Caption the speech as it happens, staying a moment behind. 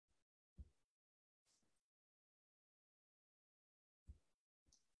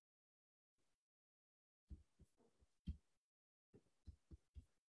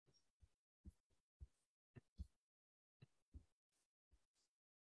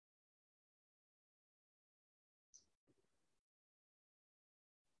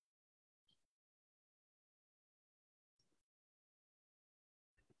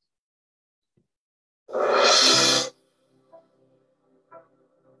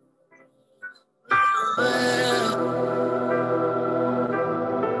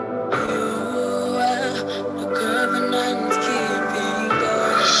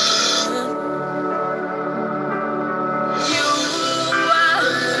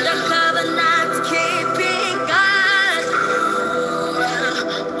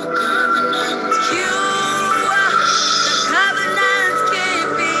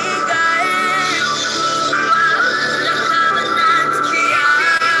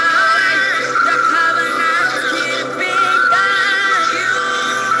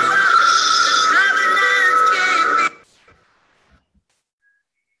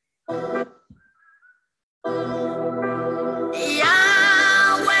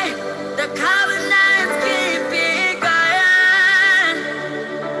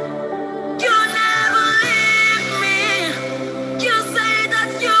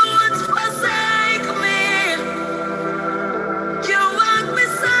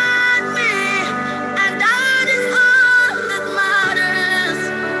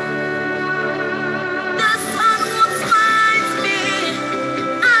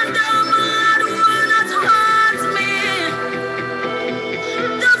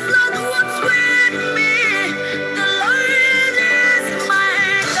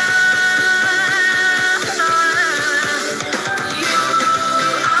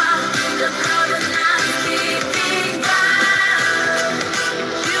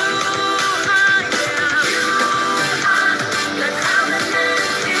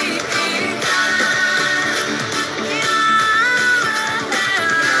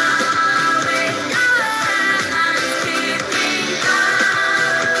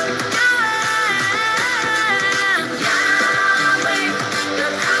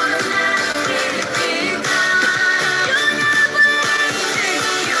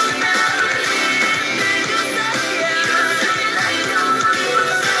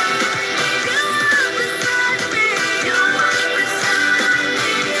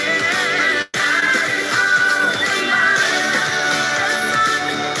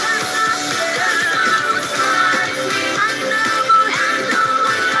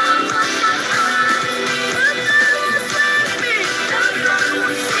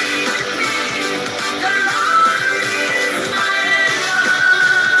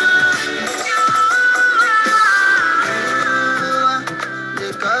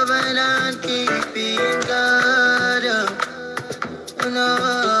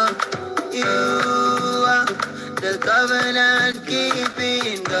covenant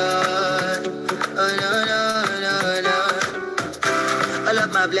keeping God. Oh no, no, no, no. All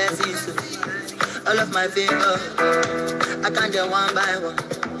of my blessings, all of my favor, I can't do one by one.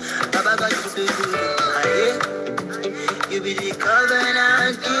 Baba got you to do. You be the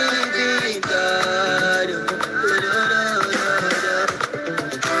covenant keeping God.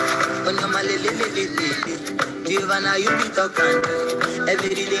 Oh no, my lily. Giovanna, you be talking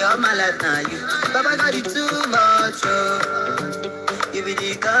every day of my life now. You, Baba got it too much. Oh. You be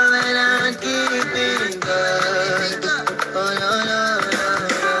the covenant keeping God. Oh no, no, no,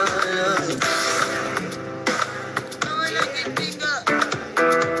 no, no.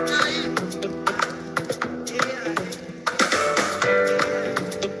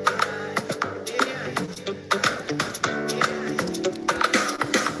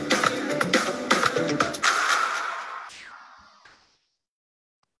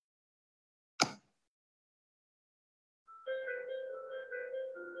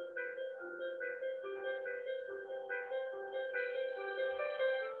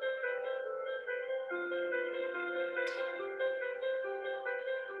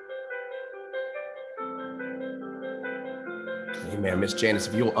 Amen. Miss Janice,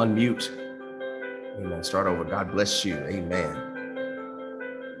 if you'll unmute. Amen. Start over. God bless you. Amen.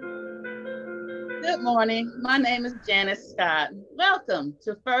 Good morning. My name is Janice Scott. Welcome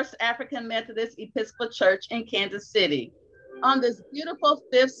to First African Methodist Episcopal Church in Kansas City on this beautiful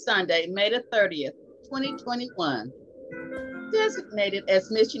fifth Sunday, May the 30th, 2021, designated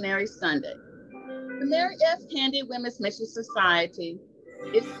as Missionary Sunday. The Mary F. Handy Women's Mission Society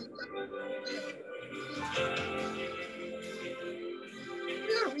is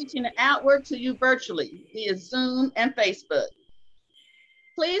reaching outward to you virtually via Zoom and Facebook.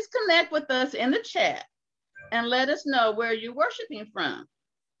 Please connect with us in the chat and let us know where you're worshiping from.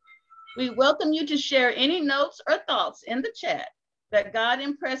 We welcome you to share any notes or thoughts in the chat that God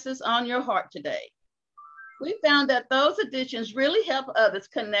impresses on your heart today. We found that those additions really help others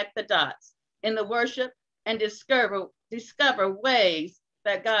connect the dots in the worship and discover ways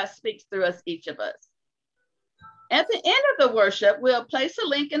that God speaks through us, each of us. At the end of the worship, we'll place a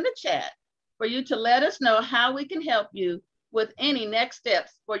link in the chat for you to let us know how we can help you with any next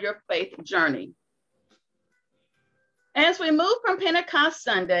steps for your faith journey. As we move from Pentecost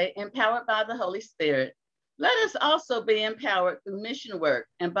Sunday, empowered by the Holy Spirit, let us also be empowered through mission work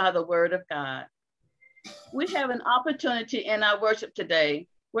and by the word of God. We have an opportunity in our worship today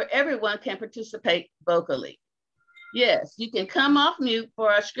where everyone can participate vocally. Yes, you can come off mute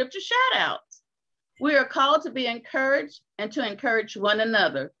for our scripture shout outs. We are called to be encouraged and to encourage one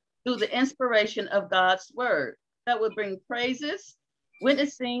another through the inspiration of God's word that will bring praises,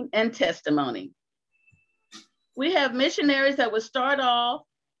 witnessing, and testimony. We have missionaries that will start off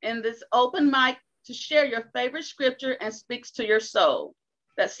in this open mic to share your favorite scripture and speaks to your soul,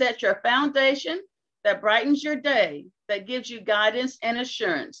 that sets your foundation, that brightens your day, that gives you guidance and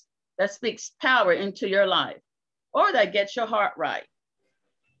assurance, that speaks power into your life, or that gets your heart right.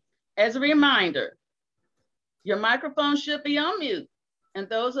 As a reminder, your microphone should be on mute, and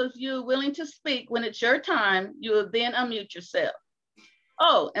those of you willing to speak when it's your time, you will then unmute yourself.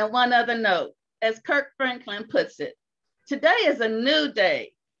 Oh, and one other note, as Kirk Franklin puts it, today is a new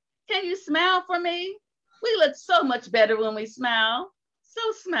day. Can you smile for me? We look so much better when we smile. So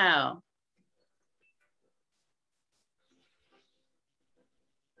smile.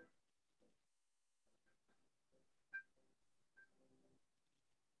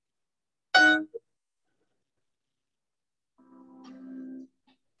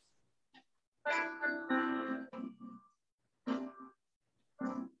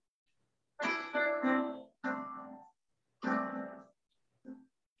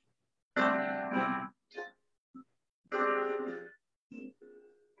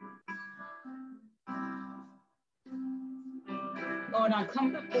 Lord, I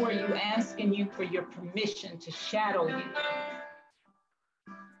come before you asking you for your permission to shadow you.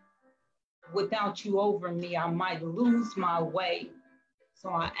 Without you over me, I might lose my way. So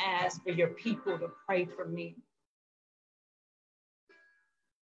I ask for your people to pray for me.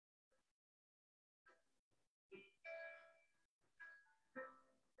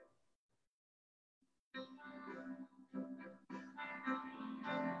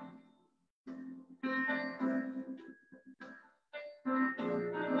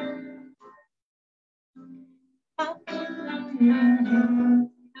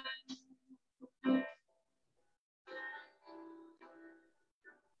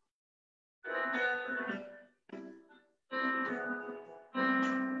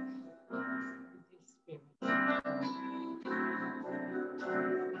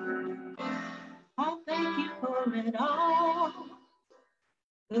 I thank you for it all.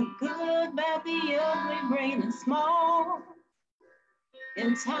 The good, bad, the ugly, great and small.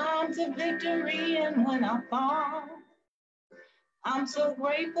 In times of victory and when I fall. I'm so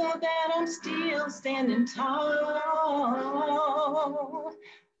grateful that I'm still standing tall.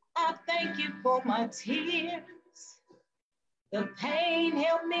 I thank you for my tears. The pain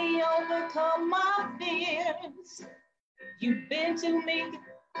helped me overcome my fears. You've been to me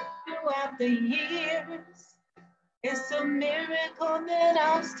throughout the years. It's a miracle that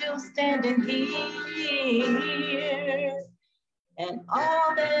I'm still standing here. And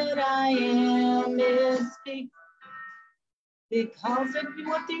all that I am is because of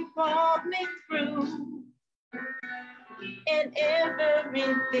what you brought me through. And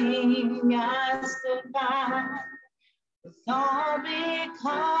everything I survived, it's all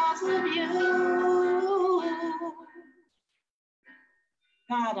because of you.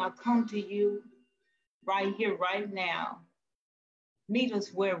 God, I come to you right here, right now. Meet us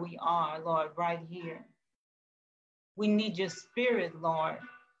where we are, Lord, right here. We need your spirit, Lord.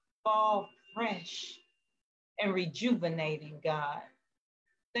 Fall fresh and rejuvenating, God.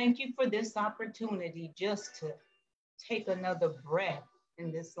 Thank you for this opportunity just to take another breath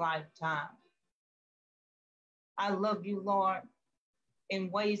in this lifetime. I love you, Lord,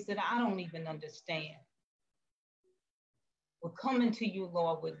 in ways that I don't even understand. We're coming to you,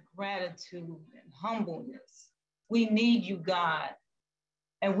 Lord, with gratitude and humbleness. We need you, God,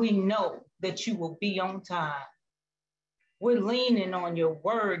 and we know that you will be on time. We're leaning on your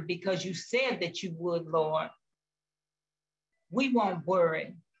word because you said that you would, Lord. We won't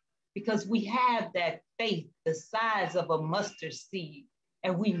worry because we have that faith the size of a mustard seed,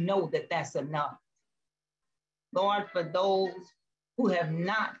 and we know that that's enough. Lord, for those who have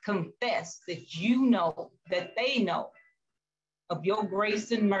not confessed that you know, that they know of your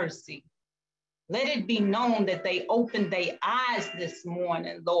grace and mercy, let it be known that they opened their eyes this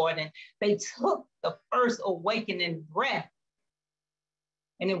morning, Lord, and they took the first awakening breath.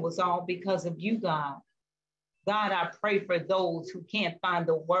 And it was all because of you, God. God, I pray for those who can't find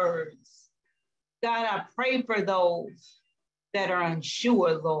the words. God, I pray for those that are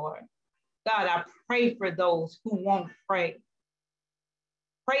unsure, Lord. God, I pray for those who won't pray.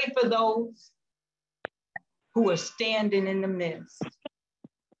 Pray for those who are standing in the midst.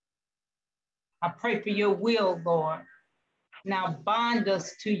 I pray for your will, Lord. Now bind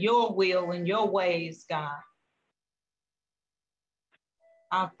us to your will and your ways, God.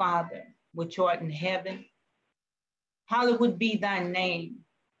 Our Father, which art in heaven, hallowed be thy name.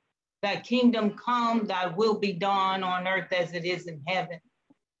 Thy kingdom come, thy will be done on earth as it is in heaven.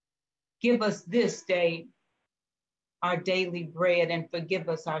 Give us this day our daily bread, and forgive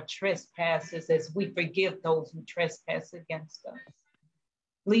us our trespasses as we forgive those who trespass against us.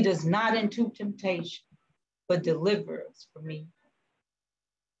 Lead us not into temptation, but deliver us from evil.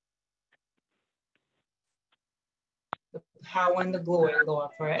 The power and the glory,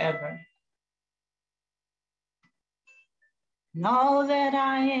 Lord, forever. And all that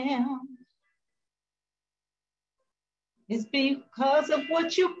I am is because of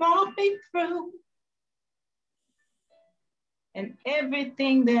what you brought me through. And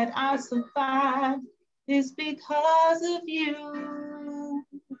everything that I survive is because of you.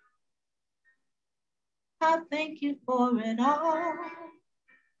 I thank you for it all.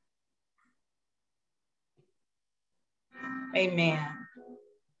 Amen.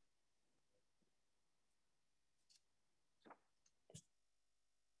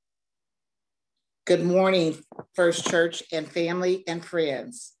 Good morning, First Church and family and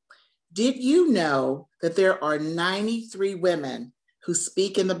friends. Did you know that there are 93 women who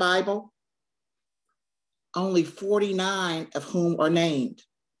speak in the Bible? Only 49 of whom are named.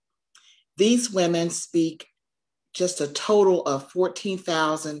 These women speak just a total of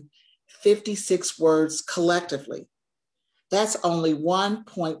 14,056 words collectively. That's only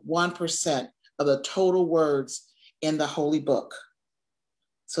 1.1% of the total words in the Holy Book.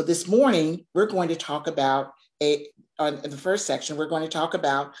 So this morning, we're going to talk about, in the first section, we're going to talk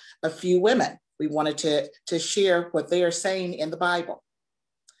about a few women. We wanted to share what they are saying in the Bible.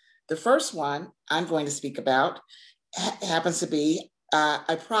 The first one I'm going to speak about happens to be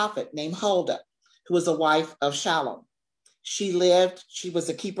a prophet named Huldah, who was the wife of Shalom. She was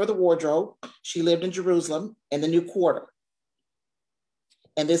the keeper of the wardrobe. She lived in Jerusalem in the New Quarter.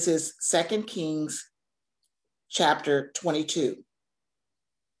 And this is 2 Kings chapter 22.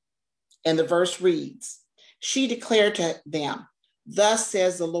 And the verse reads, she declared to them, thus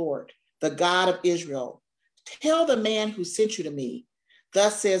says the Lord, the God of Israel, tell the man who sent you to me,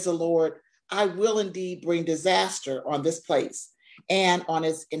 thus says the Lord, I will indeed bring disaster on this place and on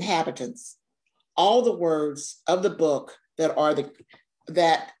its inhabitants. All the words of the book that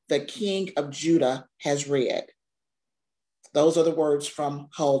the king of Judah has read. Those are the words from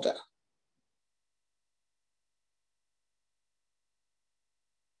Huldah.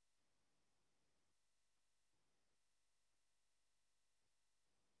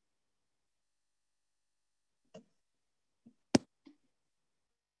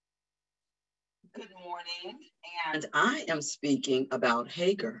 Good morning, and I am speaking about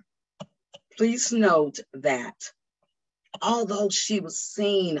Hagar. Please note that although she was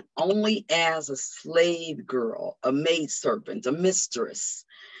seen only as a slave girl, a maidservant, a mistress,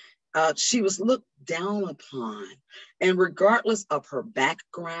 she was looked down upon. And regardless of her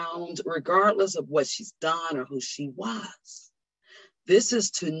background, regardless of what she's done or who she was, this is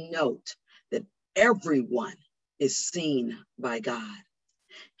to note that everyone is seen by God.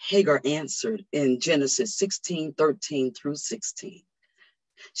 Hagar answered in Genesis 16:13 through 16.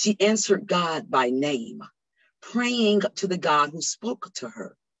 She answered God by name, praying to the God who spoke to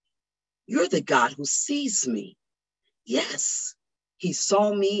her. You're the God who sees me. Yes, he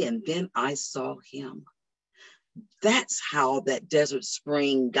saw me and then I saw him. That's how that desert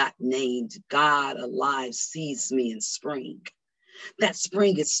spring got named, God alive sees me in spring. That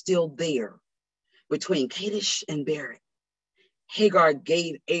spring is still there between Kadesh and Bered. Hagar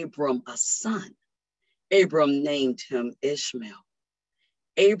gave Abram a son. Abram named him Ishmael.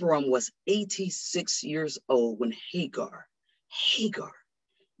 Abram was 86 years old when Hagar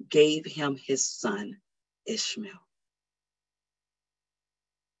gave him his son Ishmael.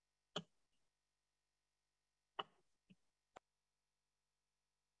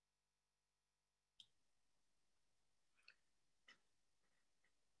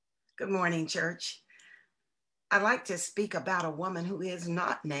 Good morning, church. I'd like to speak about a woman who is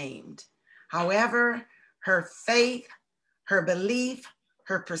not named. However, her faith, her belief,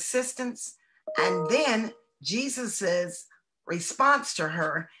 her persistence, and then Jesus's response to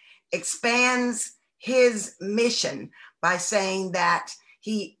her expands his mission by saying that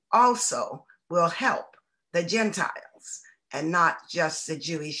he also will help the Gentiles and not just the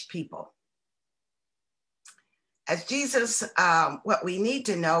Jewish people. As Jesus, what we need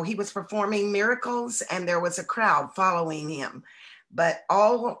to know, he was performing miracles and there was a crowd following him. But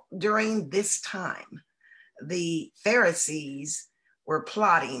all during this time, the Pharisees were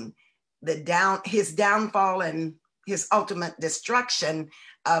plotting his downfall and his ultimate destruction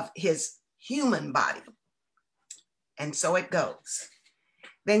of his human body. And so it goes.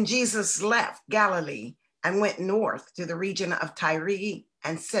 Then Jesus left Galilee and went north to the region of Tyre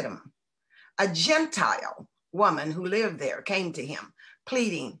and Sidon. A Gentile woman who lived there came to him,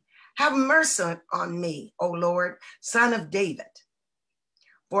 pleading, "Have mercy on me, O Lord, Son of David.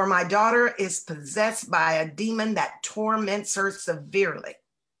 For my daughter is possessed by a demon that torments her severely."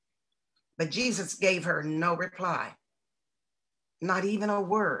 But Jesus gave her no reply, not even a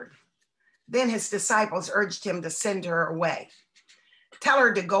word. Then his disciples urged him to send her away. "Tell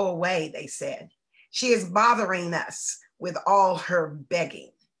her to go away," they said. "She is bothering us with all her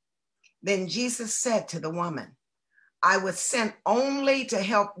begging." Then Jesus said to the woman, "I was sent only to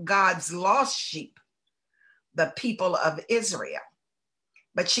help God's lost sheep, the people of Israel."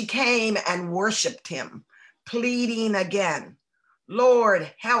 But she came and worshiped him, pleading again,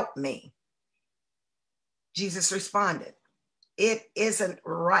 "Lord, help me." Jesus responded, "It isn't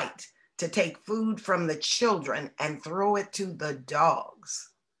right to take food from the children and throw it to the dogs."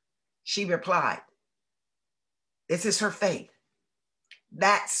 She replied, "This is her faith.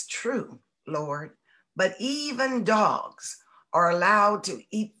 That's true, Lord, but even dogs are allowed to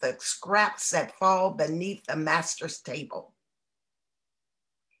eat the scraps that fall beneath the master's table."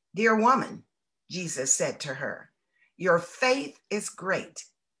 "Dear woman," Jesus said to her, "your faith is great.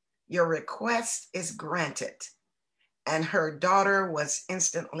 Your request is granted." And her daughter was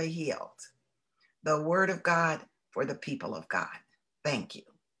instantly healed. The word of God for the people of God. Thank you.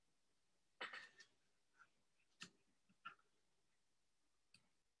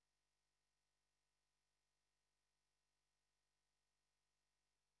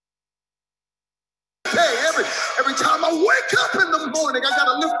 Every time I wake up in the morning, I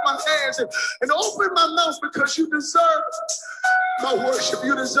gotta lift my hands and open my mouth, because you deserve my worship.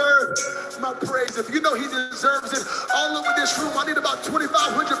 You deserve my praise. If you know he deserves it, all over this room, I need about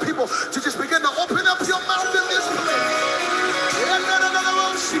 2,500 people to just begin to open up your mouth in this place.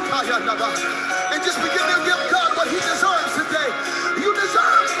 And just begin to give God what he deserves today. You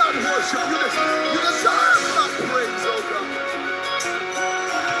deserve my worship. You deserve my praise, oh God.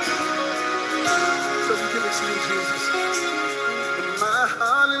 So we give it to you, Jesus. And my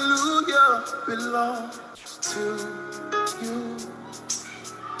hallelujah belongs to you.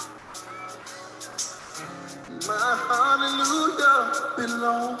 My hallelujah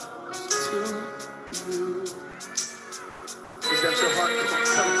belongs to you. Is that your heart? Come on,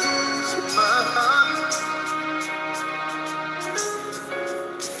 tell me. Say, my hallelujah.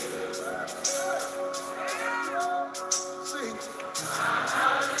 Sing.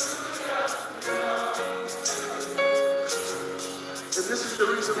 And this is the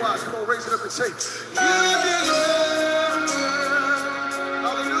reason why. Come on, raise it up and say, you deserve it.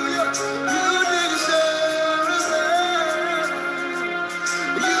 Hallelujah. You deserve it.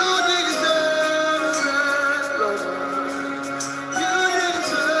 You deserve it, Lord. You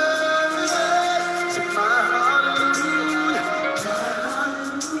deserve it. Say, my hallelujah. My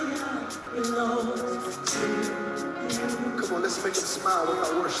hallelujah belongs to you. Come on, let's make him smile with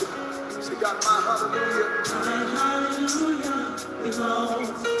our worship. Say, God, my hallelujah. My hallelujah belongs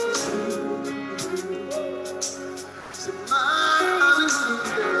to you. Say, my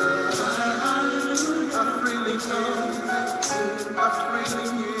hallelujah. My hallelujah. I freely give. I freely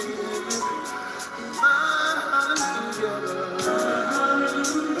give. My hallelujah. My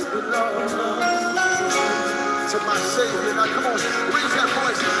hallelujah belongs to my Savior. Now come on, raise that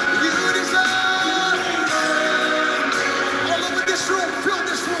voice. You deserve it. All over this room, fill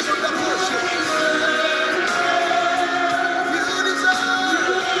this room with that worship.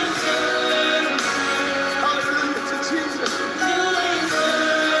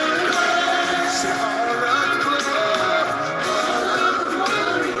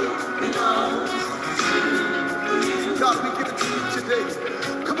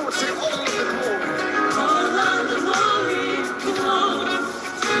 Come on, say all of the glory. All of the glory belongs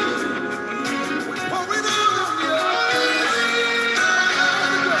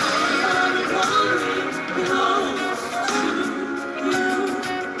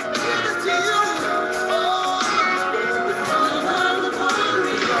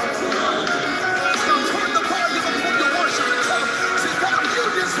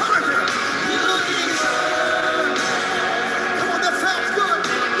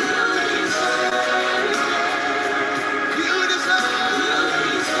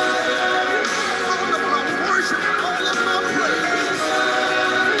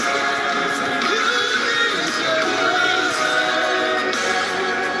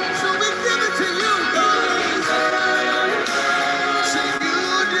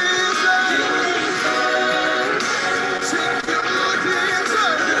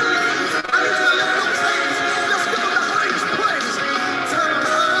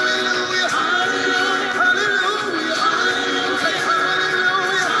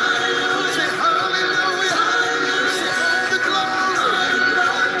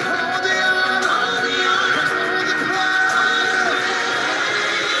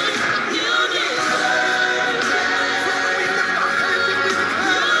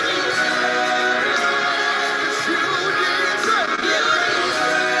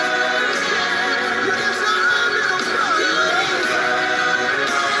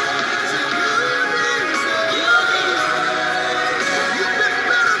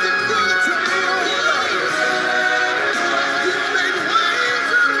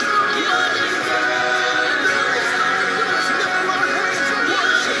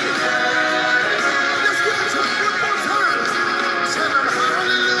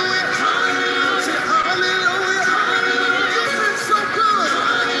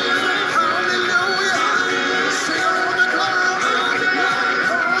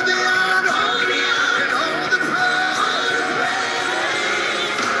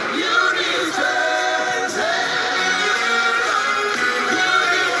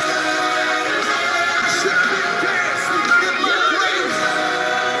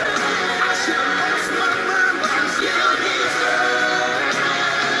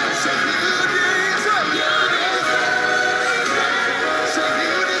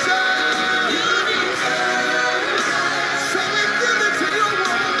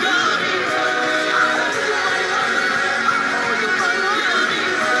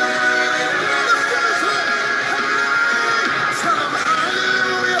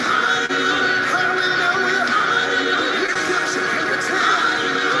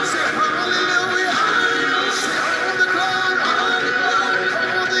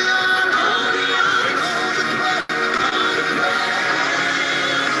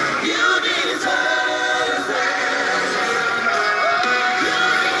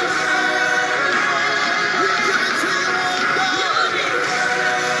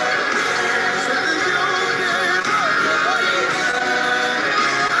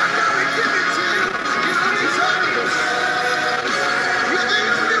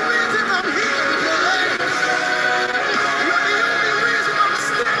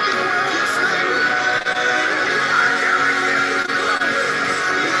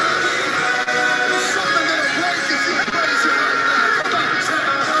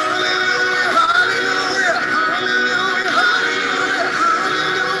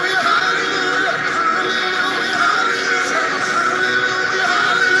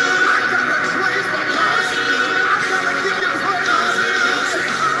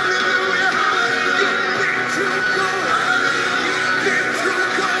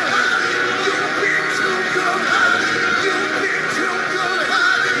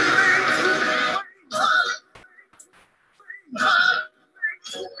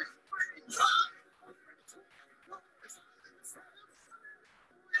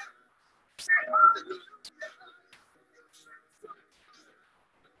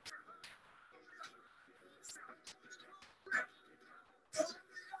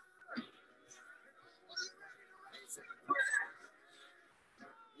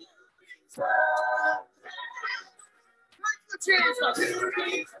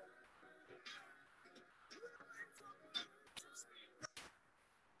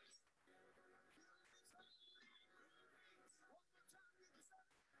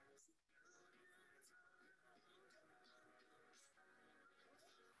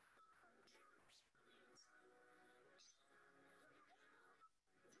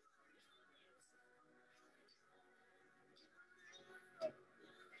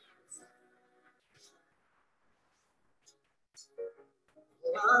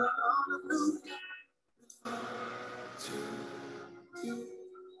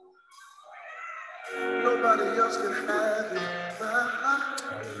Nobody else can have it.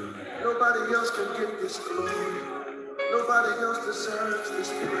 Nobody else can get this glory. Nobody else deserves this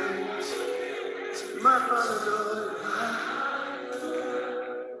praise. My Father,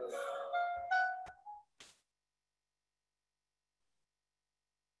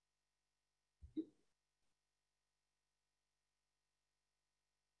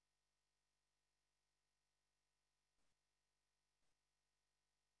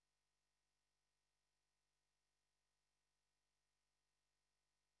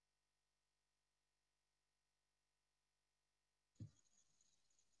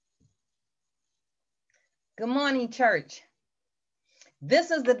 Good morning, church. This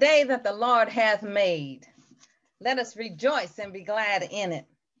is the day that the Lord hath made. Let us rejoice and be glad in it.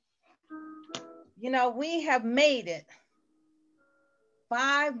 You know, we have made it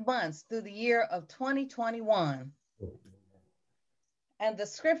 5 months through the year of 2021. And the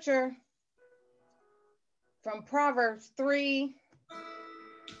scripture from Proverbs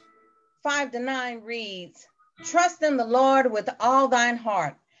 3:5-9 reads, "Trust in the Lord with all thine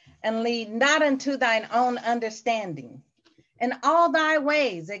heart, and lead not unto thine own understanding. In all thy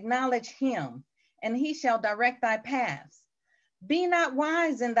ways acknowledge him, and he shall direct thy paths. Be not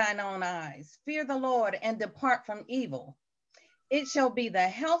wise in thine own eyes. Fear the Lord and depart from evil. It shall be the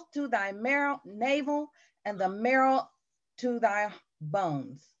health to thy navel and the marrow to thy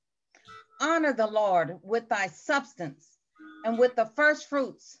bones. Honor the Lord with thy substance and with the first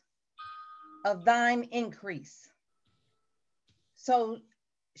fruits of thine increase. So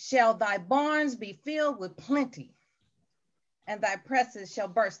shall thy barns be filled with plenty, and thy presses shall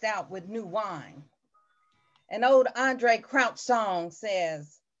burst out with new wine." An old Andre Crouch song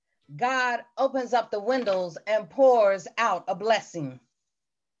says, "God opens up the windows and pours out a blessing."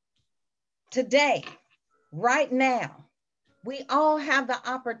 Today, right now, we all have the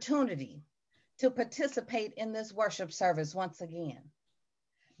opportunity to participate in this worship service once again.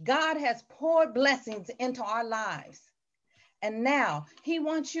 God has poured blessings into our lives. And now he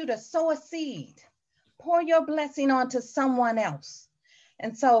wants you to sow a seed, pour your blessing onto someone else.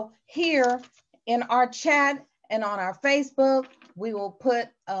 And so here in our chat and on our Facebook, we will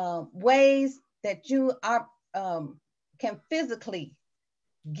put ways that you can physically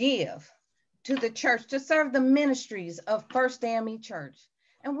give to the church to serve the ministries of First AME Church.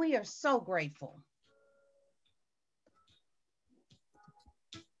 And we are so grateful.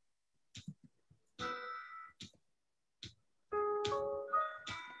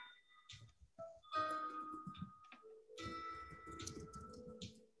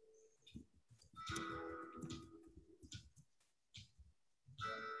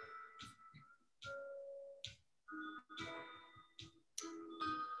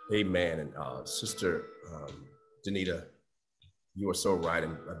 Amen. And Sister Danita, you are so right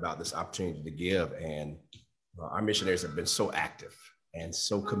about this opportunity to give. And our missionaries have been so active and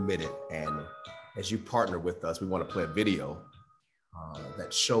so committed. And as you partner with us, we want to play a video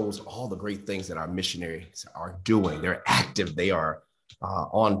that shows all the great things that our missionaries are doing. They're active. They are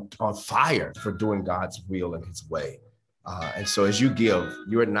on fire for doing God's will and his way. And so as you give,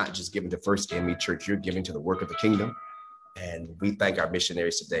 you're not just giving to First AME Church, you're giving to the work of the kingdom. And we thank our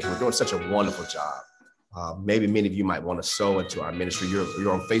missionaries today. We're doing such a wonderful job. Maybe many of you might want to sow into our ministry.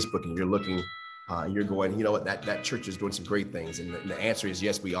 You're on Facebook and you're looking, you're going, you know what, that church is doing some great things. And the answer is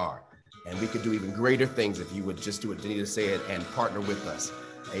yes, we are. And we could do even greater things if you would just do what Danita said and partner with us.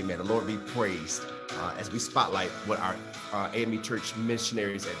 Amen. The Lord be praised as we spotlight what our AME Church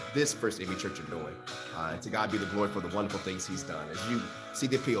missionaries at this First AME Church are doing. And to God be the glory for the wonderful things he's done. As you see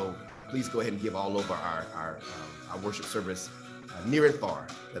the appeal, please go ahead and give all over our worship service near and far,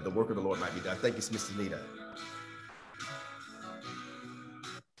 that the work of the Lord might be done. Thank you, Miss Anita.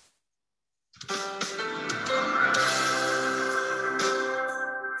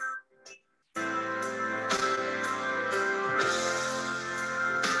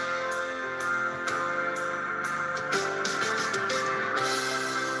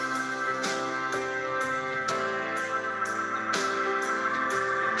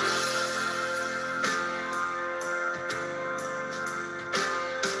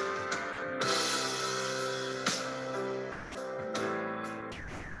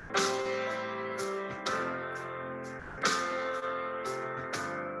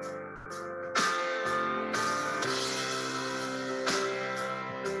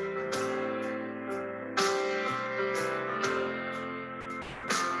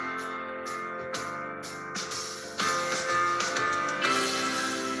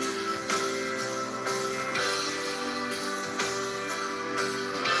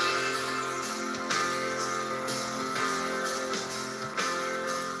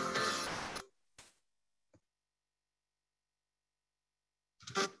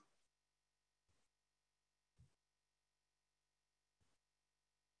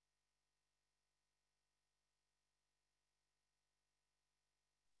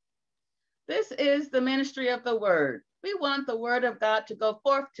 This is the ministry of the word. We want the word of God to go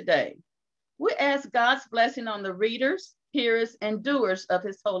forth today. We ask God's blessing on the readers, hearers, and doers of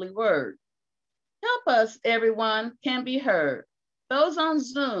his holy word. Help us, everyone can be heard. Those on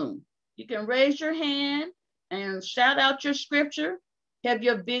Zoom, you can raise your hand and shout out your scripture, have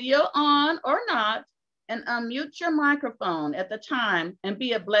your video on or not, and unmute your microphone at the time and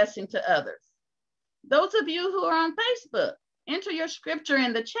be a blessing to others. Those of you who are on Facebook, enter your scripture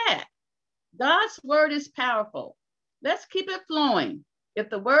in the chat. God's word is powerful. Let's keep it flowing. If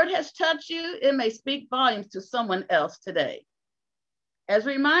the word has touched you, it may speak volumes to someone else today. As a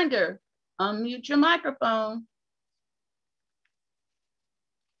reminder, unmute your microphone.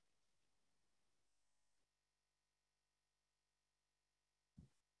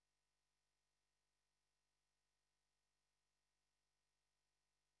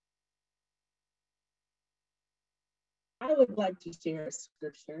 I would like to share a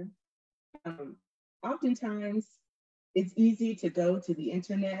scripture. Oftentimes, it's easy to go to the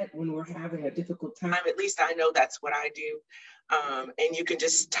internet when we're having a difficult time. At least I know that's what I do. And you can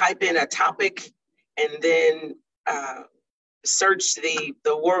just type in a topic and then search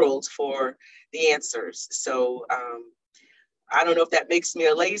the world for the answers. So I don't know if that makes me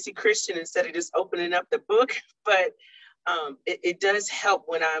a lazy Christian instead of just opening up the book, but it does help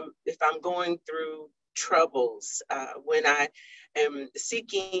when if I'm going through troubles, when I am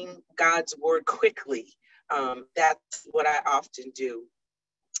seeking God's word quickly. That's what I often do.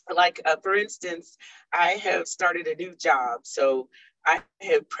 Like, for instance, I have started a new job. So I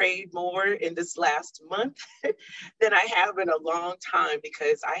have prayed more in this last month than I have in a long time,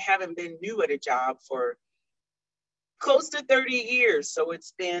 because I haven't been new at a job for close to 30 years. So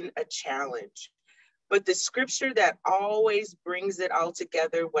it's been a challenge. But the scripture that always brings it all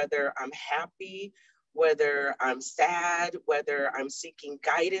together, whether I'm happy, whether I'm sad, whether I'm seeking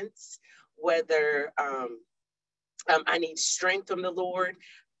guidance, whether I need strength from the Lord,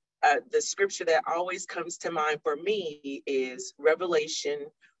 the scripture that always comes to mind for me is Revelation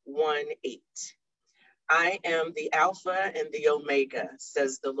 1:8. I am the Alpha and the Omega,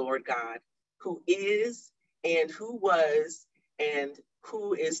 says the Lord God, who is and who was and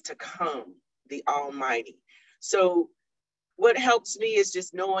who is to come, the Almighty. So what helps me is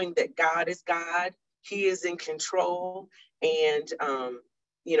just knowing that God is God. He is in control. And,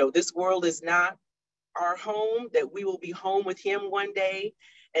 this world is not our home, that we will be home with him one day,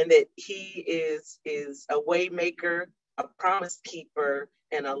 and that he is a way maker, a promise keeper,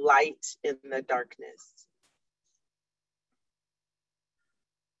 and a light in the darkness.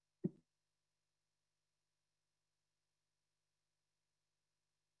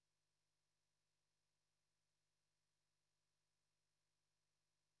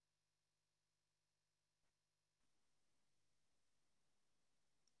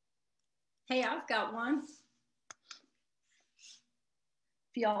 Hey, I've got one.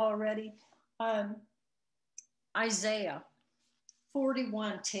 If y'all are ready. Isaiah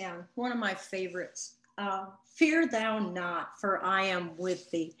 41:10, one of my favorites. Fear thou not, for I am with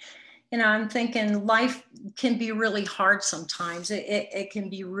thee. And I'm thinking life can be really hard sometimes. It can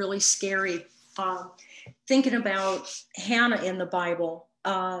be really scary. Thinking about Hannah in the Bible,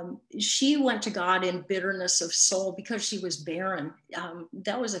 she went to God in bitterness of soul because she was barren.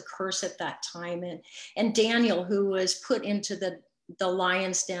 That was a curse at that time. And Daniel, who was put into the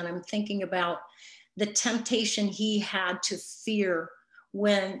lion's den, I'm thinking about the temptation he had to fear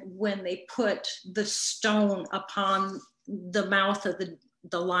when they put the stone upon the mouth of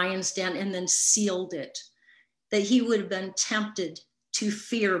the lion's den and then sealed it, that he would have been tempted to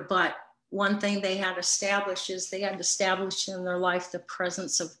fear. But one thing they had established is they had established in their life the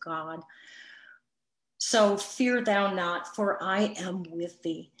presence of God. So fear thou not, for I am with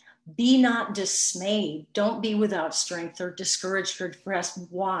thee. Be not dismayed. Don't be without strength or discouraged or depressed.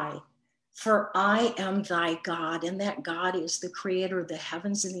 Why? For I am thy God, and that God is the creator of the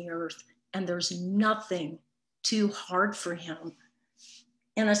heavens and the earth, and there's nothing too hard for him.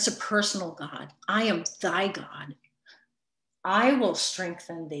 And it's a personal God. I am thy God. I will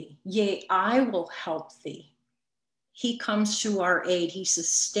strengthen thee. Yea, I will help thee. He comes to our aid. He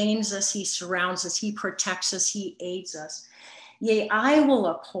sustains us. He surrounds us. He protects us. He aids us. Yea, I will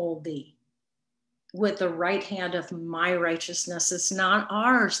uphold thee with the right hand of my righteousness. It's not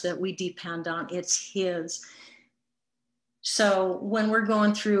ours that we depend on. It's his. So when we're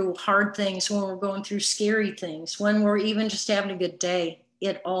going through hard things, when we're going through scary things, when we're even just having a good day,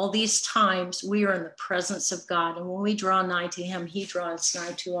 at all these times, we are in the presence of God. And when we draw nigh to him, he draws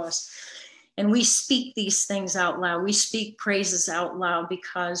nigh to us. And we speak these things out loud. We speak praises out loud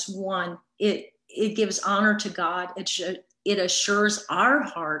because, one, it gives honor to God. It assures our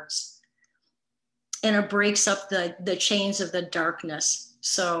hearts and it breaks up the chains of the darkness.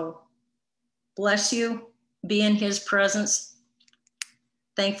 So bless you, be in his presence.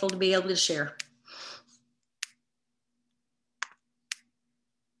 Thankful to be able to share.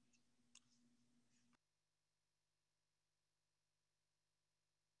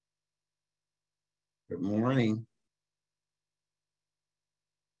 Good morning.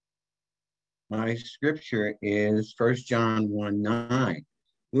 My scripture is 1 John 1:9,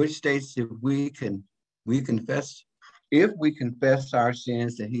 which states that if we confess our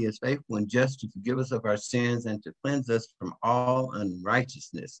sins, that he is faithful and just to forgive us of our sins and to cleanse us from all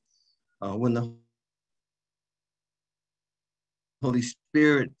unrighteousness. When the Holy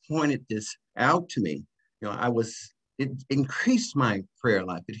Spirit pointed this out to me, it increased my prayer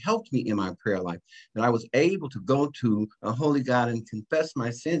life. It helped me in my prayer life that I was able to go to a holy God and confess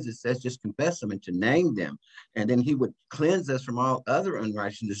my sins. It says just confess them and to name them. And then he would cleanse us from all other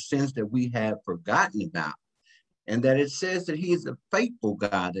unrighteousness, sins that we have forgotten about. And that it says that he is a faithful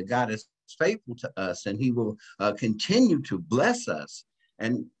God, that God is faithful to us and he will continue to bless us.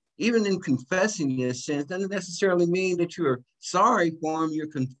 And even in confessing your sins doesn't necessarily mean that you're sorry for them. You're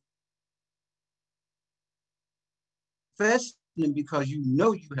confessing them because you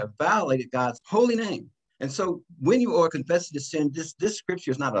know you have violated God's holy name. And so when you are confessing the sin, this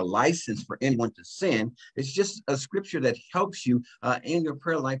scripture is not a license for anyone to sin. It's just a scripture that helps you in your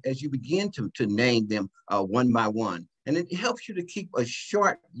prayer life as you begin to name them one by one. And it helps you to keep a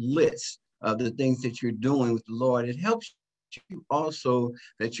short list of the things that you're doing with the Lord. It helps you also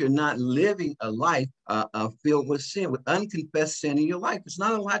that you're not living a life filled with sin, with unconfessed sin in your life. It's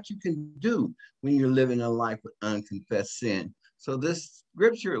not a lot you can do when you're living a life with unconfessed sin. So this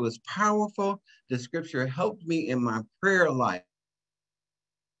scripture, it was powerful. The scripture helped me in my prayer life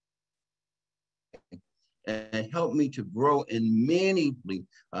and helped me to grow in many.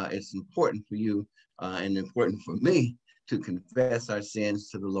 It's important for you and important for me to confess our sins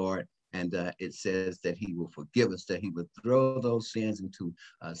to the Lord. And it says that he will forgive us, that he will throw those sins into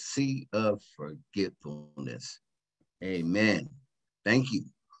a sea of forgetfulness. Amen. Thank you.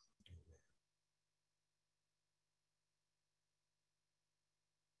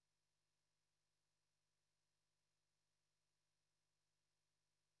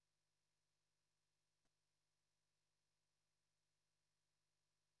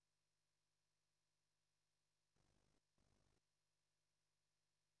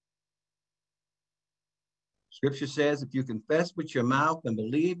 Scripture says, if you confess with your mouth and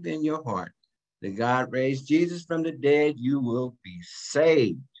believe in your heart that God raised Jesus from the dead, you will be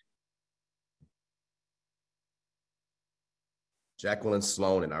saved. Jacqueline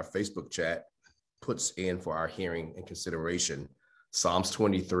Sloan in our Facebook chat puts in for our hearing and consideration Psalms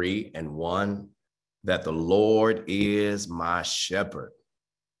 23:1, that the Lord is my shepherd,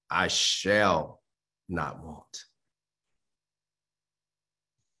 I shall not want.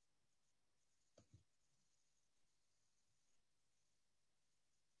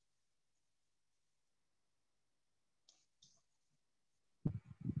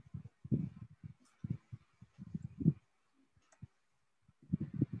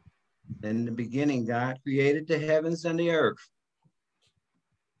 In the beginning, God created the heavens and the earth.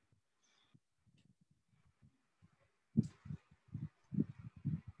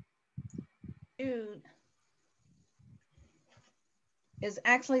 Jude is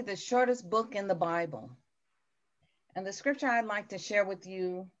actually the shortest book in the Bible. And the scripture I'd like to share with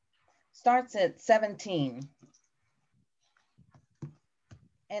you starts at 17.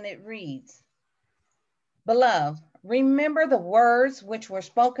 And it reads, Beloved, remember the words which were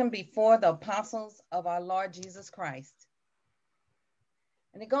spoken before the apostles of our Lord Jesus Christ.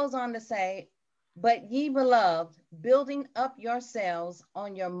 And it goes on to say, but ye beloved, building up yourselves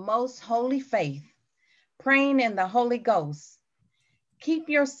on your most holy faith, praying in the Holy Ghost, keep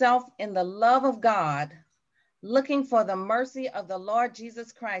yourself in the love of God, looking for the mercy of the Lord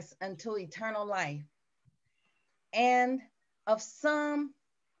Jesus Christ unto eternal life. And of some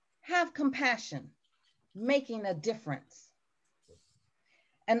have compassion, making a difference.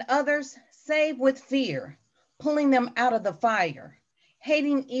 And others save with fear, pulling them out of the fire,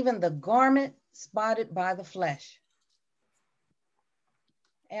 hating even the garment spotted by the flesh.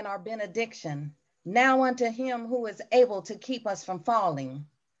 And our benediction, now unto him who is able to keep us from falling,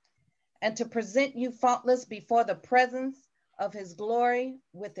 and to present you faultless before the presence of his glory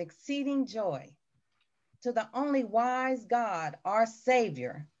with exceeding joy. To the only wise God, our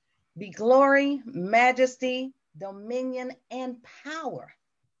Savior, be glory, majesty, dominion, and power,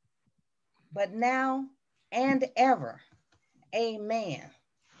 but now and ever. Amen.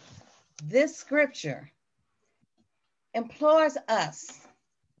 This scripture implores us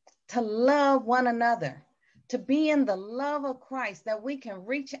to love one another, to be in the love of Christ, that we can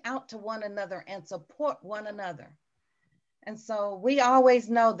reach out to one another and support one another. And so we always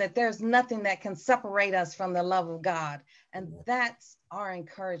know that there's nothing that can separate us from the love of God. And that's our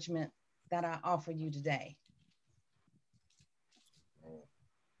encouragement that I offer you today.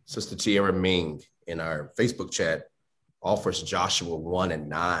 Sister Tierra Ming in our Facebook chat offers Joshua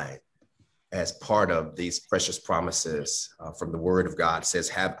 1:9 as part of these precious promises from the word of God. It says,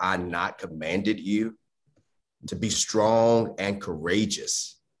 have I not commanded you to be strong and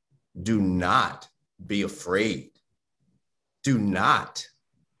courageous? Do not be afraid. Do not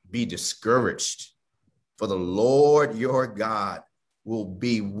be discouraged, for the Lord your God will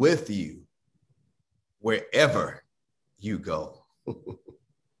be with you wherever you go.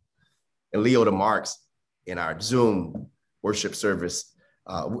 And Leo DeMarks in our Zoom worship service,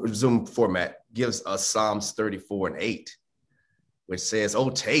 Zoom format, gives us Psalms 34:8, which says, oh,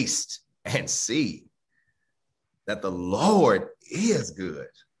 taste and see that the Lord is good.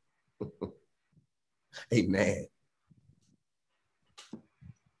 Amen.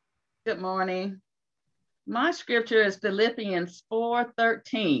 Good morning. My scripture is Philippians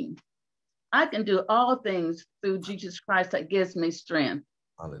 4:13. I can do all things through Jesus Christ that gives me strength.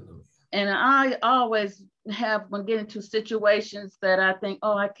 Hallelujah. And I always have, when getting to situations that I think,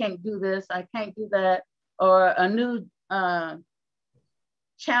 oh, I can't do this, I can't do that, or a new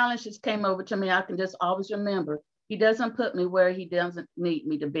challenge just came over to me, I can just always remember, he doesn't put me where he doesn't need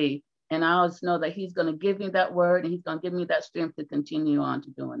me to be. And I always know that he's going to give me that word and he's going to give me that strength to continue on to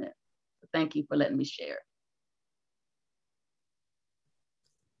doing it. So thank you for letting me share.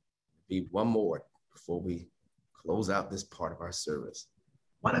 Be one more before we close out this part of our service.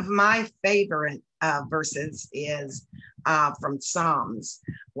 One of my favorite verses is from Psalms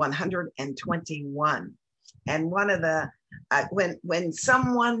 121. And one of the, when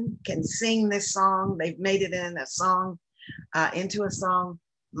someone can sing this song, they've made it in a song, into a song,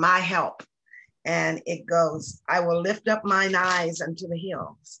 my help. And it goes, I will lift up mine eyes unto the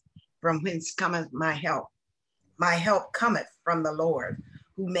hills, from whence cometh my help. My help cometh from the Lord,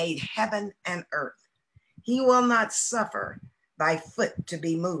 who made heaven and earth. He will not suffer thy foot to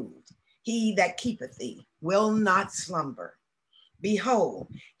be moved. He that keepeth thee will not slumber. Behold,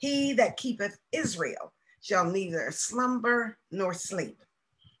 he that keepeth Israel shall neither slumber nor sleep.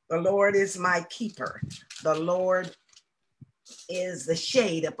 The Lord is my keeper. The Lord is the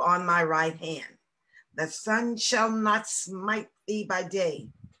shade upon my right hand. The sun shall not smite thee by day,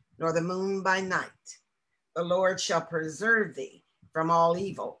 nor the moon by night. The Lord shall preserve thee from all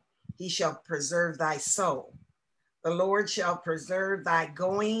evil. He shall preserve thy soul. The Lord shall preserve thy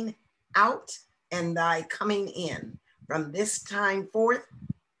going out and thy coming in from this time forth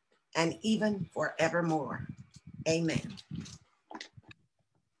and even forevermore. Amen.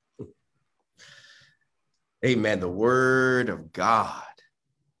 Amen. The word of God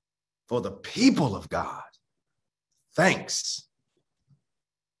for the people of God. Thanks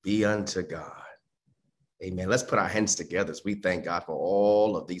be unto God. Amen. Let's put our hands together as we thank God for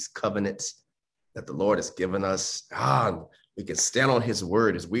all of these covenants that the Lord has given us. We can stand on his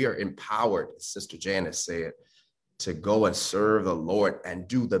word as we are empowered, as Sister Janice said, to go and serve the Lord and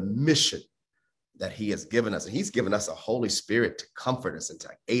do the mission that he has given us. And he's given us a Holy Spirit to comfort us and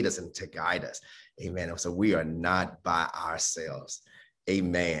to aid us and to guide us. Amen. So we are not by ourselves.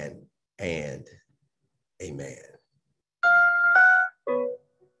 Amen and amen.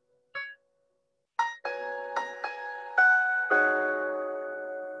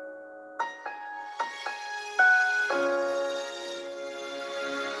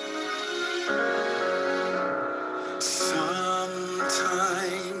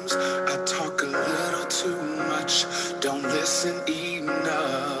 Sometimes I talk a little too much, don't listen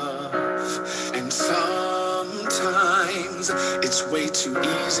enough. And sometimes it's way too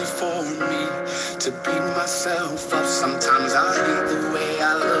easy for me to beat myself up. Sometimes I hate the way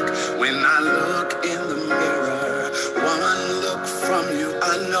I look when I look in the mirror. One look from you,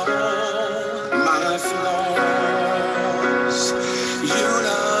 I know my flaws. You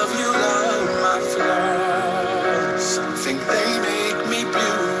love my flaws. Think they make me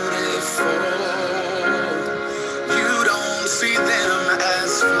beautiful. You don't see them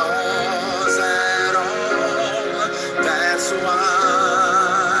as flaws at all. That's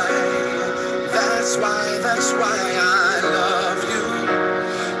why I love you.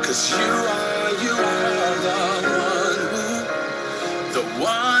 'Cause you are the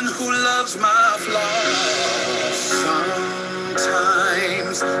one who loves my flaws.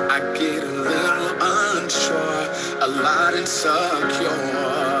 Sometimes I get a little unsure, a lot insecure.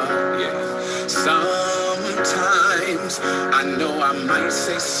 Yeah. Sometimes flaws. I know I might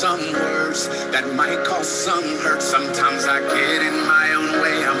say some words that might cause some hurt. Sometimes I get in my own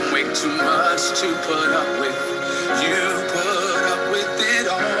way. I'm way too much to put up with. You put up with it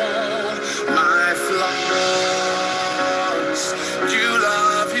all. My flaws. You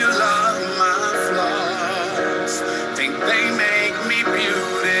love my flaws. Think they make me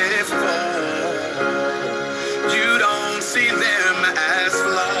beautiful. You don't see them as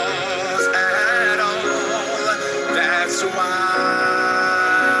flaws at all.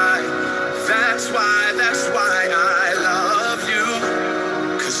 That's why I love you.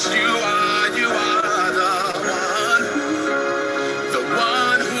 'Cause you are the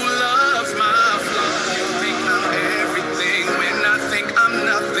one who loves my flaws. You think I'm everything when I think I'm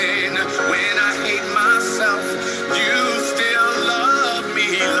nothing. When I hate myself, you still love me,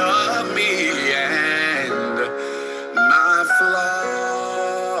 and my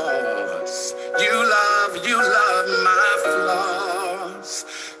flaws. You love my flaws.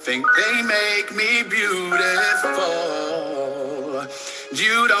 Think they make me beautiful.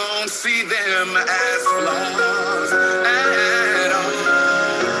 You don't see them as flaws at all.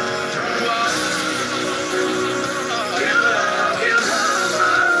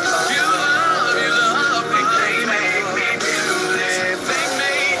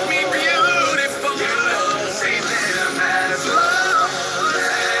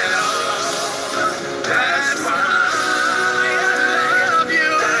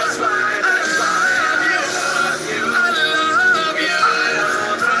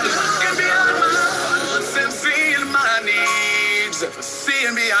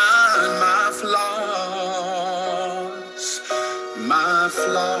 Seeing beyond my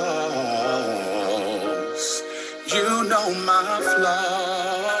flaws. You know my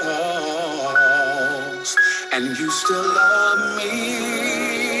flaws, and you still love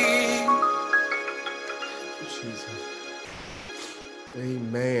me. Jesus.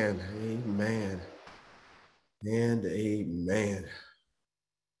 Amen, amen, and amen.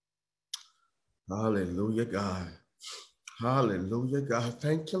 Hallelujah, God. Hallelujah, God.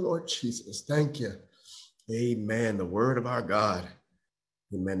 Thank you, Lord Jesus. Thank you. Amen. The word of our God,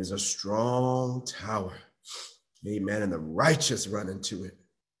 amen, is a strong tower. Amen. And the righteous run into it.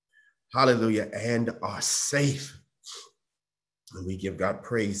 Hallelujah. And are safe. And we give God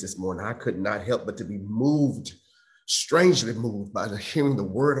praise this morning. I could not help but to be moved, strangely moved by hearing the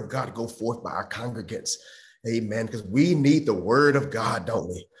word of God go forth by our congregants. Amen. Because we need the word of God, don't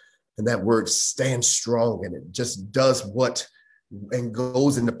we? And that word stands strong, and it just does what and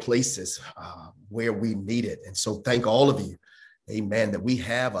goes into places where we need it. And so thank all of you, amen, that we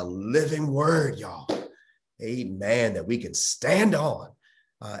have a living word, y'all. Amen, that we can stand on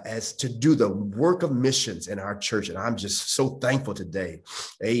as to do the work of missions in our church. And I'm just so thankful today,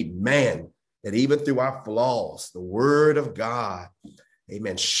 amen, that even through our flaws, the word of God,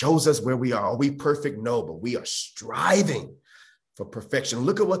 amen, shows us where we are. Are we perfect? No, but we are striving for perfection.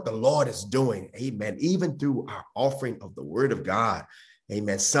 Look at what the Lord is doing. Amen. Even through our offering of the word of God.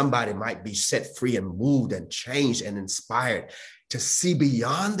 Amen. Somebody might be set free and moved and changed and inspired to see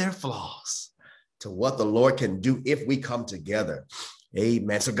beyond their flaws to what the Lord can do if we come together.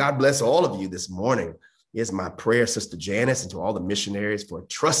 Amen. So God bless all of you this morning. Is my prayer, Sister Janice, and to all the missionaries for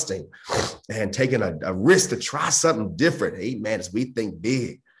trusting and taking a risk to try something different. Amen. As we think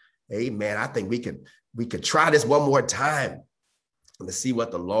big. Amen. I think we could try this one more time to see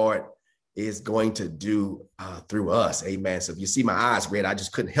what the Lord is going to do through us. Amen. So if you see my eyes red, I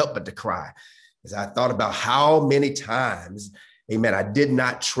just couldn't help but to cry as I thought about how many times, amen, I did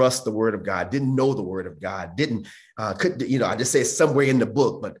not trust the word of God, didn't know the word of God, I just say it's somewhere in the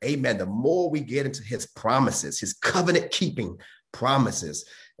book, but amen, the more we get into his promises, his covenant keeping promises,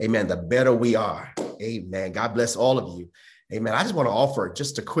 amen, the better we are. Amen. God bless all of you. Amen. I just want to offer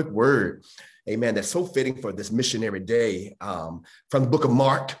just a quick word, amen, that's so fitting for this missionary day, from the book of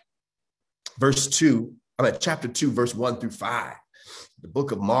Mark, chapter 2, verse 1 through 5. The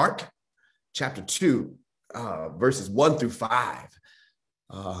book of Mark, chapter 2, verses 1 through 5.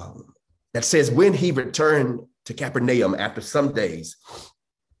 That says, when he returned to Capernaum after some days,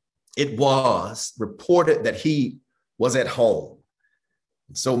 it was reported that he was at home.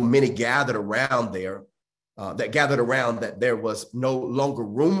 So many gathered around that there was no longer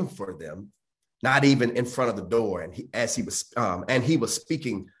room for them, not even in front of the door. And he was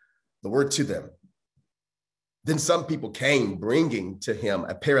speaking the word to them. Then some people came, bringing to him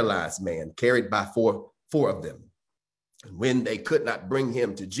a paralyzed man carried by four of them. And when they could not bring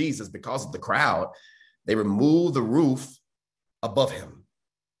him to Jesus because of the crowd, they removed the roof above him.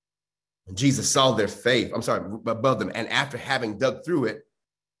 And Jesus saw their faith, above them. And after having dug through it,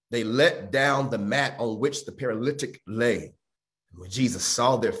 They let down the mat on which the paralytic lay. When Jesus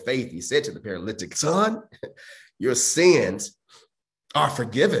saw their faith, he said to the paralytic, son, your sins are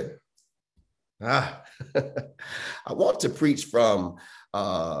forgiven. I want to preach from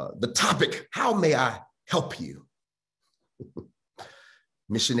the topic, how may I help you?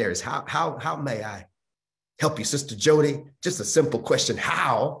 Missionaries, how may I help you? Sister Jody, just a simple question.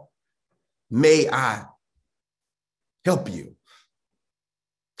 How may I help you?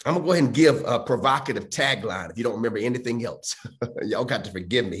 I'm gonna go ahead and give a provocative tagline if you don't remember anything else. Y'all got to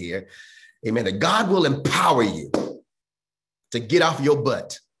forgive me here. Amen. That God will empower you to get off your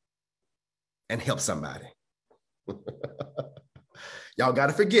butt and help somebody. Y'all got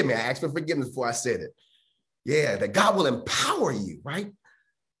to forgive me. I asked for forgiveness before I said it. Yeah, that God will empower you, right?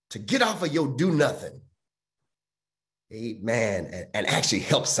 To get off of your do nothing. Amen. And actually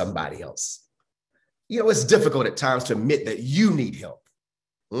help somebody else. You know, it's difficult at times to admit that you need help.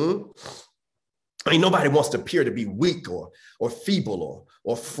 I mean, nobody wants to appear to be weak or feeble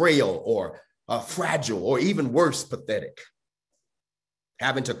or frail or fragile or even worse, pathetic.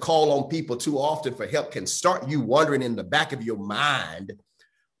 Having to call on people too often for help can start you wondering in the back of your mind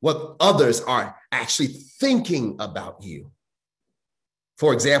what others are actually thinking about you.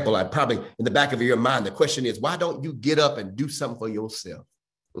 For example, I'd probably in the back of your mind, the question is, why don't you get up and do something for yourself?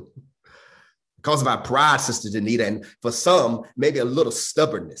 Because of our pride, Sister Danita, and for some, maybe a little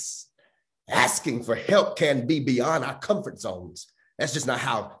stubbornness. Asking for help can be beyond our comfort zones. That's just not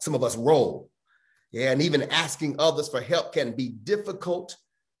how some of us roll. Yeah, and even asking others for help can be difficult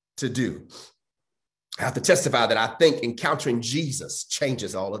to do. I have to testify that I think encountering Jesus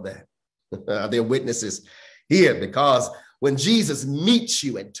changes all of that. There are witnesses here because when Jesus meets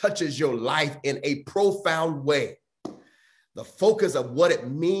you and touches your life in a profound way, the focus of what it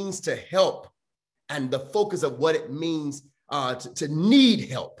means to help and the focus of what it means to need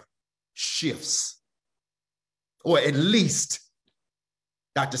help shifts. Or at least,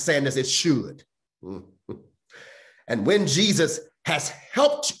 Dr. Sanders, it should. And when Jesus has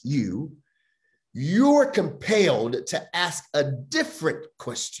helped you, you're compelled to ask a different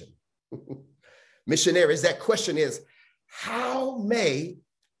question. Missionaries, that question is, how may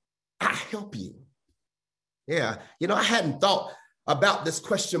I help you? Yeah, you know, I hadn't thought about this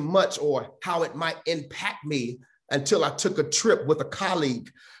question much or how it might impact me until I took a trip with a colleague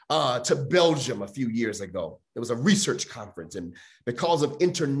to Belgium a few years ago. It was a research conference, and because of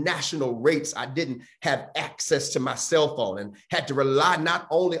international rates, I didn't have access to my cell phone and had to rely not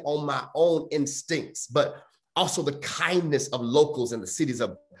only on my own instincts, but also the kindness of locals in the cities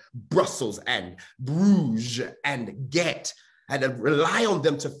of Brussels and Bruges and Ghent. I had to rely on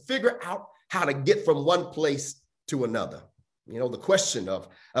them to figure out how to get from one place to another. You know, the question of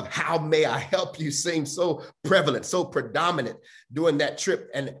how may I help you seemed so prevalent, so predominant during that trip.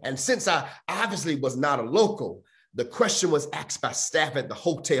 And since I obviously was not a local, the question was asked by staff at the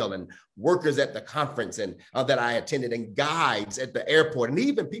hotel and workers at the conference and that I attended and guides at the airport and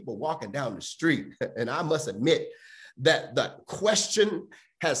even people walking down the street. And I must admit that the question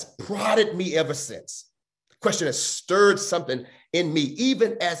has prodded me ever since. The question has stirred something in me,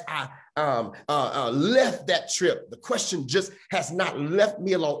 even as I left that trip. The question just has not left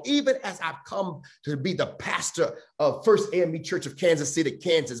me alone, even as I've come to be the pastor of First AME Church of Kansas City,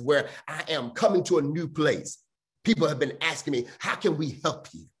 Kansas, where I am coming to a new place. People have been asking me, how can we help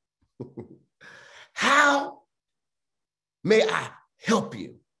you? How may I help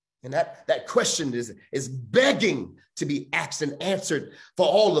you? And that question is begging to be asked and answered for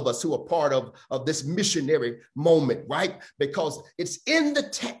all of us who are part of this missionary moment, right? Because it's in the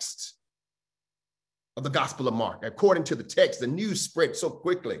text of the Gospel of Mark. According to the text, the news spread so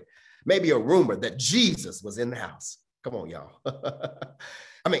quickly, maybe a rumor that Jesus was in the house. Come on, y'all.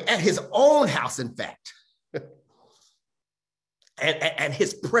 I mean, at his own house, in fact. And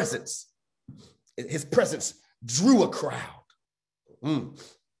his presence drew a crowd.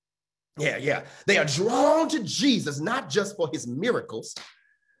 Yeah. They are drawn to Jesus, not just for his miracles,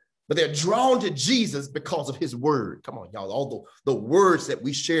 but they're drawn to Jesus because of his word. Come on, y'all. All the words that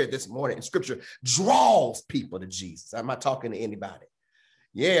we shared this morning in scripture draws people to Jesus. I'm not talking to anybody.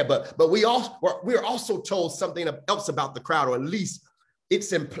 Yeah, but we're also told something else about the crowd, or at least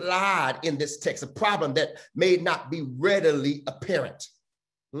it's implied in this text, a problem that may not be readily apparent.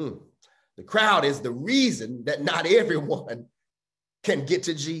 The crowd is the reason that not everyone can get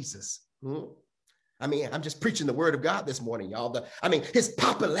to Jesus. I mean, I'm just preaching the word of God this morning, y'all. His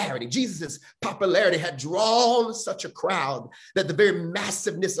popularity, Jesus' popularity had drawn such a crowd that the very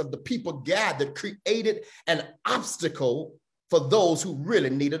massiveness of the people gathered created an obstacle for those who really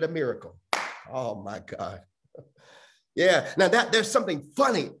needed a miracle. Oh my God. Yeah, now there's something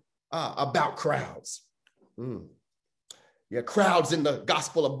funny about crowds. Yeah, crowds in the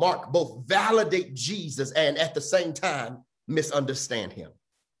Gospel of Mark both validate Jesus and at the same time misunderstand him.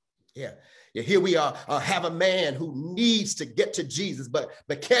 Yeah, here we are, have a man who needs to get to Jesus, but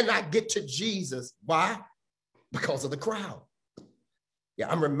cannot get to Jesus. Why? Because of the crowd. Yeah,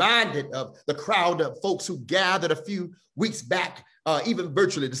 I'm reminded of the crowd of folks who gathered a few weeks back, even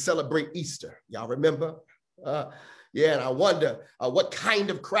virtually, to celebrate Easter. Y'all remember? Yeah, and I wonder what kind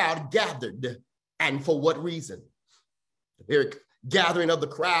of crowd gathered and for what reason. The very gathering of the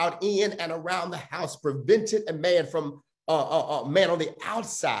crowd in and around the house prevented a man from man on the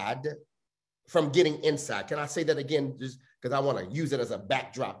outside from getting inside. Can I say that again? Just because I want to use it as a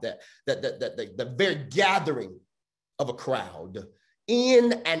backdrop, that the very gathering of a crowd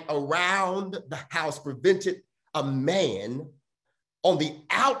in and around the house prevented a man on the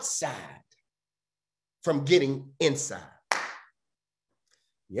outside from getting inside.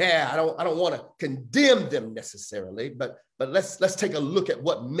 Yeah, I don't want to condemn them necessarily, but let's take a look at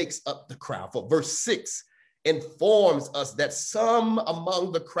what makes up the crowd. For verse 6 informs us that some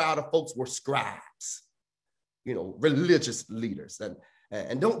among the crowd of folks were scribes, religious leaders.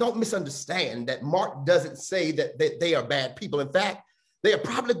 And don't misunderstand that Mark doesn't say that they are bad people. In fact, they are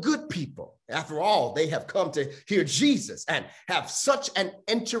probably good people. After all, they have come to hear Jesus and have such an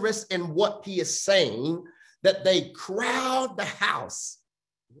interest in what he is saying that they crowd the house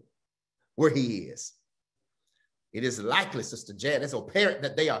where he is. It is likely, Sister Jan, it's apparent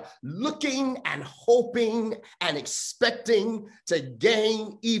that they are looking and hoping and expecting to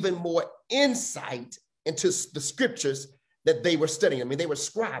gain even more insight into the scriptures that they were studying. I mean, they were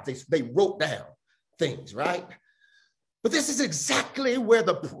scribes. They wrote down things, right? But this is exactly where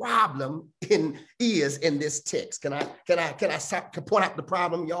the problem is in this text. Can I point out the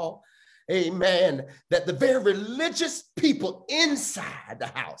problem, y'all? Amen. That the very religious people inside the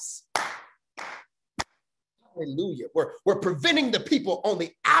house, hallelujah, we're preventing the people on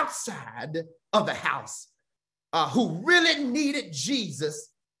the outside of the house who really needed Jesus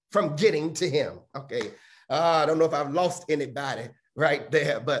from getting to him. Okay, I don't know if I've lost anybody right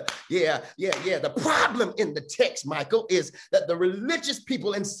there, but yeah. The problem in the text, Michael, is that the religious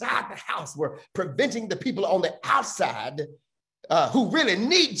people inside the house were preventing the people on the outside who really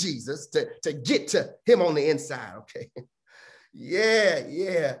need Jesus to get to him on the inside. Okay,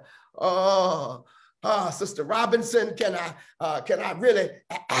 yeah. Sister Robinson, can I really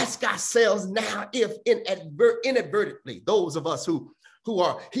ask ourselves now if inadvertently those of us who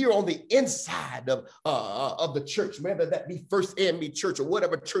are here on the inside of the church, whether that be First AME Church or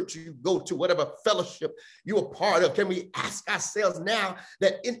whatever church you go to, whatever fellowship you're a part of, can we ask ourselves now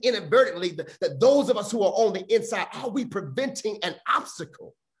that inadvertently that those of us who are on the inside, are we preventing an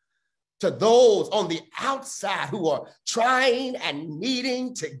obstacle to those on the outside who are trying and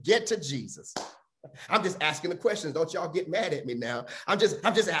needing to get to Jesus? I'm just asking the questions. Don't y'all get mad at me now. I'm just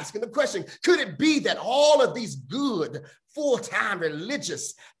asking the question. Could it be that all of these good, full-time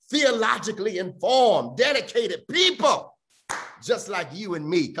religious, theologically informed, dedicated people, just like you and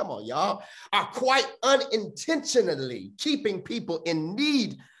me, come on, y'all, are quite unintentionally keeping people in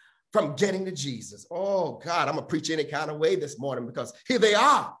need from getting to Jesus? Oh God, I'm gonna preach any kind of way this morning, because here they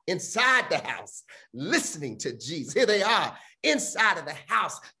are inside the house, listening to Jesus. Here they are inside of the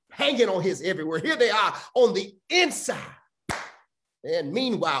house, hanging on his everywhere. Here they are on the inside. And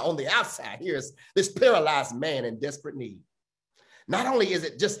meanwhile, on the outside, here's this paralyzed man in desperate need. Not only is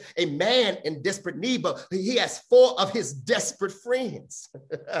it just a man in desperate need, but he has 4 of his desperate friends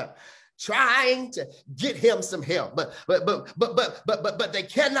trying to get him some help. But they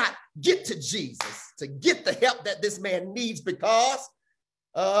cannot get to Jesus to get the help that this man needs, because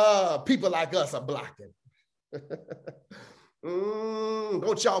people like us are blocking.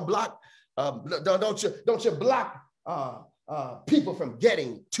 Don't y'all block? Don't you block people from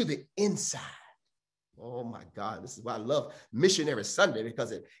getting to the inside? Oh my God, this is why I love Missionary Sunday,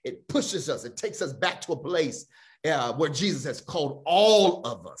 because it pushes us, it takes us back to a place where Jesus has called all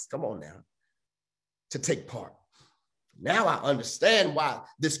of us, come on now, to take part. Now I understand why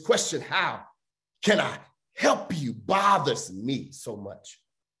this question, how can I help you, bothers me so much.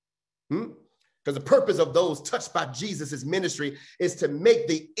 Because the purpose of those touched by Jesus's ministry is to make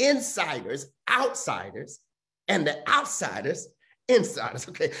the insiders outsiders and the outsiders insiders.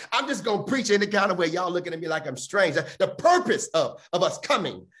 Okay, I'm just going to preach any kind of way. Y'all looking at me like I'm strange. The purpose of us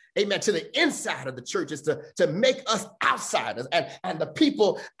coming amen, to the inside of the church is to make us outsiders and the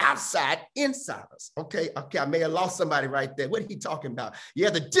people outside insiders. Okay, I may have lost somebody right there. What are he talking about? Yeah,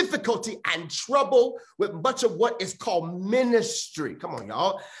 the difficulty and trouble with much of what is called ministry. Come on,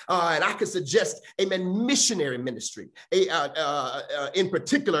 y'all. And I could suggest, amen, missionary ministry. In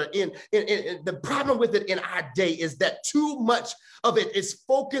particular, in the problem with it in our day is that too much of it is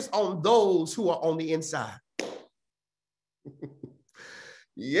focused on those who are on the inside.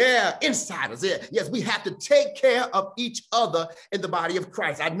 Yeah, insiders. Yeah. Yes, we have to take care of each other in the body of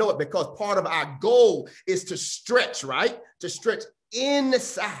Christ. I know it because part of our goal is to stretch, right? To stretch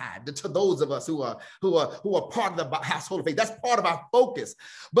inside to those of us who are part of the household of faith. That's part of our focus.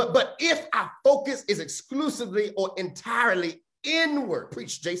 But if our focus is exclusively or entirely inward,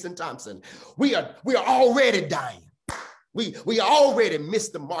 preach Jason Thompson, we are already dying. We already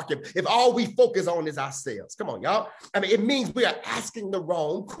missed the mark if all we focus on is ourselves. Come on, y'all. I mean, it means we are asking the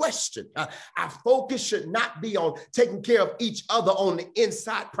wrong question. Our focus should not be on taking care of each other on the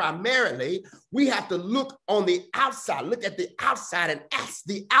inside primarily. We have to look on the outside, look at the outside and ask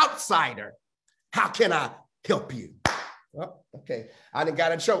the outsider, how can I help you? Well, okay, I done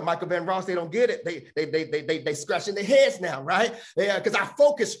got in trouble. Michael Van Ross, they don't get it. They scratching their heads now, right? Because our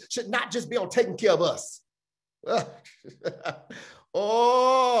focus should not just be on taking care of us.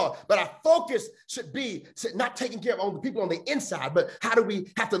 Oh, but our focus should not taking care of the people on the inside, but how do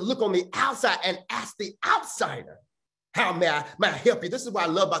we have to look on the outside and ask the outsider, how may I help you? This is what I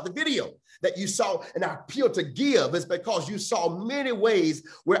love about the video that you saw, and our appeal to give is because you saw many ways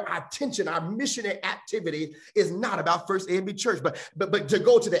where our attention, our missionary activity is not about First A&B Church, but to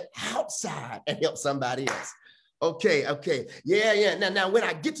go to the outside and help somebody else. Okay. Yeah. Now, when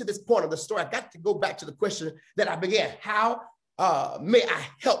I get to this point of the story, I got to go back to the question that I began. How may I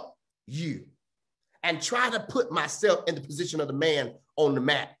help you? And try to put myself in the position of the man on the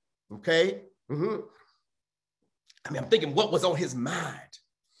mat. Okay. I mean, I'm thinking, what was on his mind?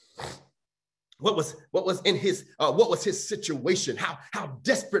 What was in his what was his situation? How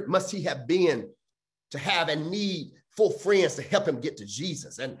desperate must he have been to have and need for friends to help him get to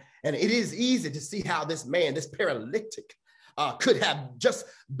Jesus? And it is easy to see how this man, this paralytic, could have just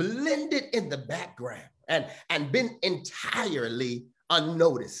blended in the background and been entirely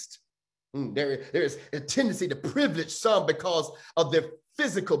unnoticed. There is a tendency to privilege some because of their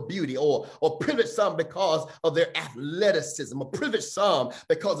physical beauty, or privilege some because of their athleticism, or privilege some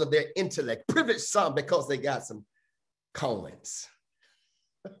because of their intellect, privilege some because they got some coins.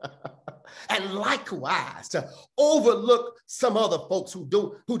 And likewise, to overlook some other folks who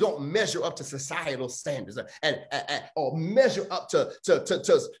don't measure up to societal standards or measure up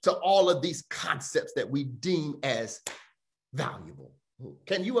to all of these concepts that we deem as valuable.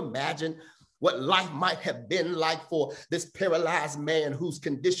 Can you imagine what life might have been like for this paralyzed man whose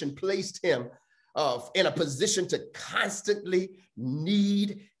condition placed him in a position to constantly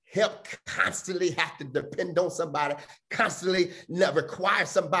need help, constantly have to depend on somebody, constantly require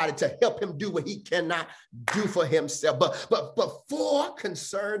somebody to help him do what he cannot do for himself. But four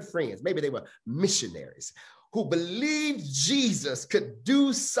concerned friends, maybe they were missionaries, who believed Jesus could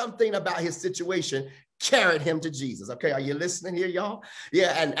do something about his situation, carried him to Jesus. Okay, are you listening here, y'all?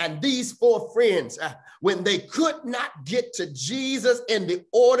 Yeah, and these four friends, when they could not get to Jesus in the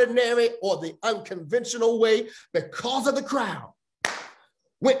ordinary or the unconventional way because of the crowd,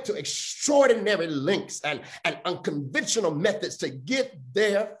 went to extraordinary lengths and unconventional methods to get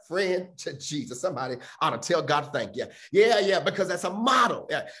their friend to Jesus. Somebody ought to tell God thank you. Yeah, because that's a model,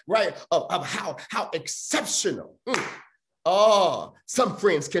 right, of how exceptional some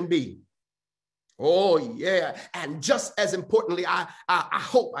friends can be. Oh, yeah. And just as importantly, I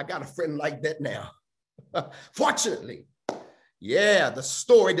hope I got a friend like that now. Fortunately, yeah, the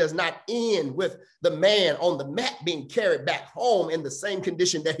story does not end with the man on the mat being carried back home in the same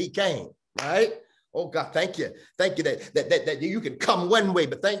condition that he came, right? Oh, God, thank you. Thank you that you can come one way,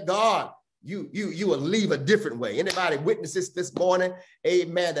 but thank God you will leave a different way. Anybody witnesses this morning?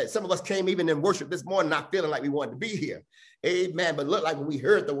 Amen. That some of us came even in worship this morning not feeling like we wanted to be here. Amen. But look, like when we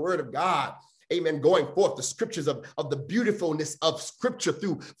heard the word of God, amen, going forth the scriptures of the beautifulness of scripture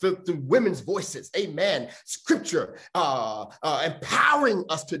through women's voices. Amen. Scripture empowering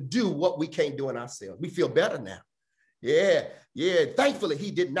us to do what we can't do in ourselves. We feel better now. Yeah. Thankfully,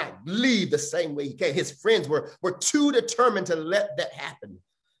 he did not leave the same way he came. His friends were too determined to let that happen.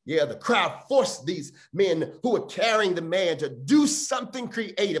 Yeah, the crowd forced these men who were carrying the man to do something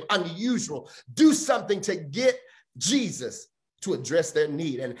creative, unusual, do something to get Jesus to address their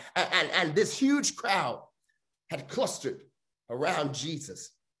need. And this huge crowd had clustered around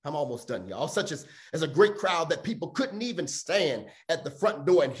Jesus. I'm almost done, y'all. Such as a great crowd that people couldn't even stand at the front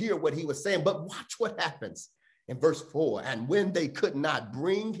door and hear what he was saying. But watch what happens in verse 4. And when they could not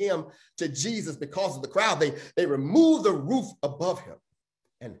bring him to Jesus because of the crowd, they removed the roof above him.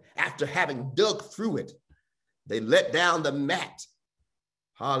 And after having dug through it, they let down the mat,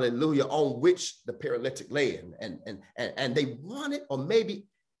 hallelujah, on which the paralytic lay. And they wanted, or maybe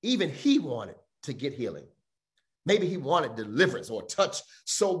even he wanted, to get healing. Maybe he wanted deliverance or touch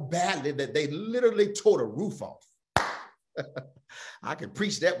so badly that they literally tore the roof off. I could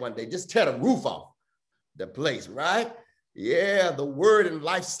preach that one day. Just tear the roof off the place, right? Yeah, the Word and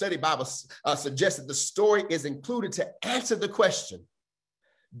Life Study Bible suggests that the story is included to answer the question,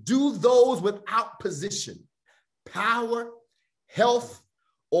 do those without position, power, health,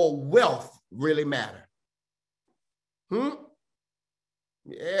 or wealth really matter?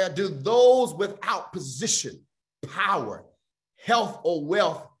 Yeah, do those without position, power, health, or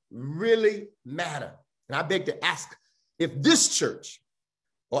wealth really matter? And I beg to ask, if this church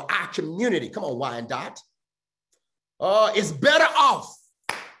or our community, come on, Wyandotte, is better off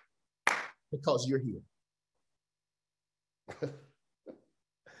because you're here.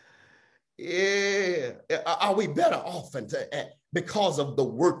 Yeah, are we better off because of the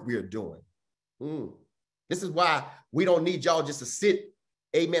work we're doing? This is why we don't need y'all just to sit,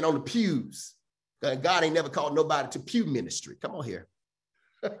 amen, on the pews. God ain't never called nobody to pew ministry. Come on here.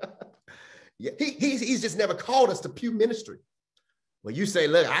 Yeah, he's just never called us to pew ministry. When you say,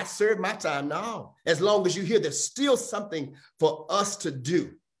 look, I served my time. No, as long as you hear there's still something for us to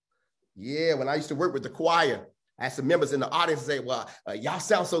do. Yeah, when I used to work with the choir, I had some members in the audience say, well, y'all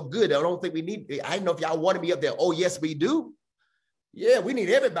sound so good. I don't think we need, I didn't know if y'all wanted me up there. Oh, yes, we do. Yeah, we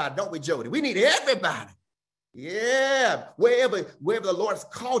need everybody, don't we, Jody? We need everybody. Yeah, wherever the Lord has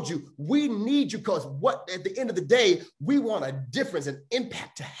called you, we need you, because what at the end of the day, we want a difference and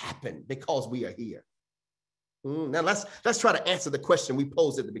impact to happen because we are here. Now let's try to answer the question we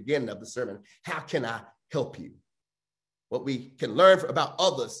posed at the beginning of the sermon. How can I help you? What we can learn about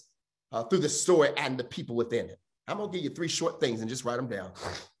others through the story and the people within it. I'm gonna give you 3 short things and just write them down.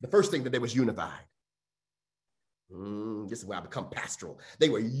 The first thing, that they was unified. This is where I become pastoral. They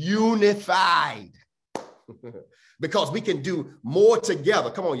were unified. Because we can do more together,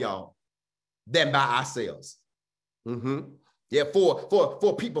 come on, y'all, than by ourselves. Yeah,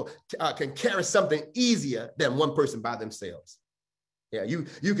 four people can carry something easier than one person by themselves. Yeah, you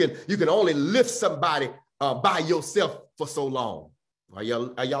can only lift somebody by yourself for so long. Are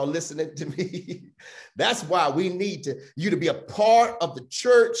y'all listening to me? That's why we need you to be a part of the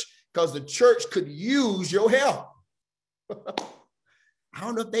church, because the church could use your help. I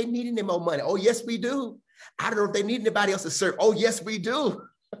don't know if they need any more money. Oh, yes, we do. I don't know if they need anybody else to serve. Oh, yes, we do.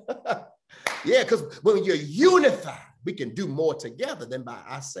 Yeah, because when you're unified, we can do more together than by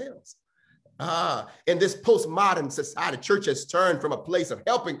ourselves. In this postmodern society, church has turned from a place of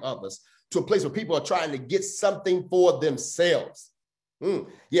helping others to a place where people are trying to get something for themselves.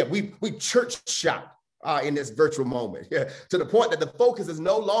 Yeah, we church shop in this virtual moment, yeah, to the point that the focus is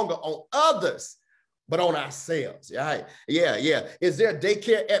no longer on others, but on ourselves. Right? Yeah. Is there a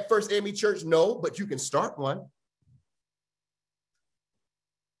daycare at First AME Church? No, but you can start one.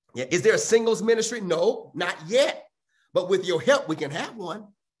 Yeah. Is there a singles ministry? No, not yet. But with your help, we can have one.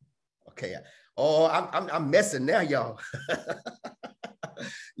 Okay. Oh, I'm messing now, y'all.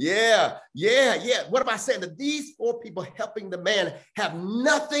 Yeah. What am I saying? That these 4 people helping the man have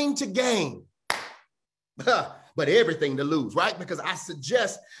nothing to gain, but everything to lose, right? Because I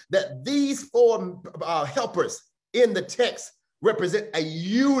suggest that these 4 helpers in the text represent a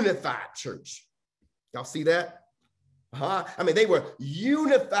unified church. Y'all see that? I mean, they were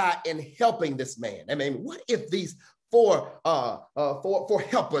unified in helping this man. I mean, what if these 4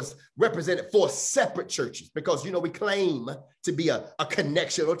 helpers represented 4 separate churches? Because, we claim to be a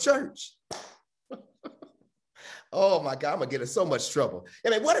connectional church. Oh my God, I'm gonna get in so much trouble. I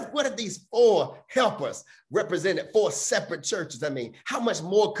mean, what if these 4 helpers represented 4 separate churches? I mean, how much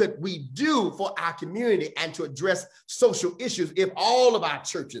more could we do for our community and to address social issues if all of our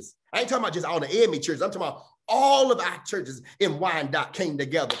churches, I ain't talking about just all the AME churches, I'm talking about all of our churches in Wyandotte came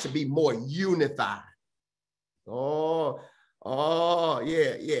together to be more unified. Oh,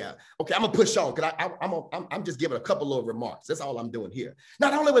 yeah. Okay, I'm gonna push on because I'm just giving a couple of remarks. That's all I'm doing here.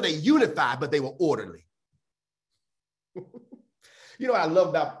 Not only were they unified, but they were orderly. I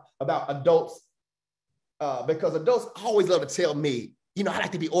love about adults, because adults always love to tell me, I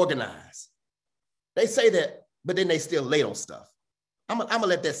like to be organized. They say that, but then they still late on stuff. I'm gonna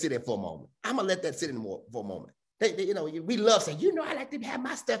let that sit in for a moment. For a moment. We love saying, I like to have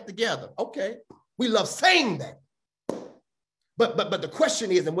my stuff together. Okay, we love saying that. But the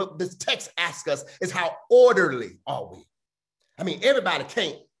question is, and what this text asks us, is how orderly are we? I mean, everybody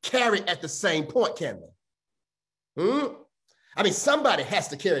can't carry at the same point, can they? I mean, somebody has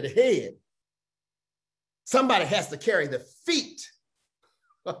to carry the head. Somebody has to carry the feet.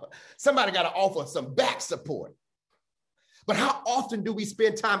 Somebody got to offer some back support. But how often do we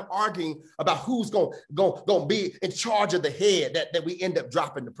spend time arguing about who's going to be in charge of the head that we end up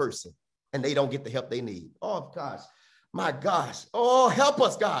dropping the person and they don't get the help they need? Oh, gosh. My gosh. Oh, help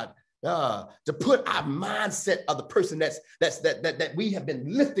us, God, to put our mindset of the person that we have been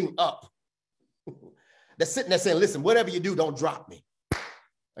lifting up. That's sitting there saying, listen, whatever you do, don't drop me.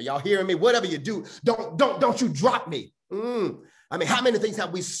 Are y'all hearing me? Whatever you do, don't you drop me. I mean, how many things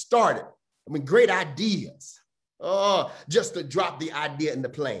have we started? I mean, great ideas. Oh, just to drop the idea and the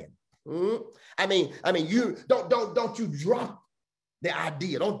plan. I mean, you don't you drop the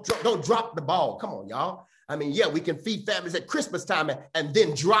idea. Don't drop the ball. Come on, y'all. I mean, yeah, we can feed families at Christmas time and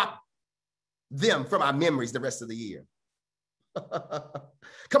then drop them from our memories the rest of the year.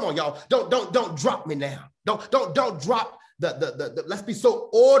 Come on, y'all. Don't drop me now. Don't drop the let's be so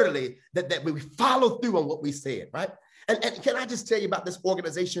orderly that we follow through on what we said, right? And can I just tell you about this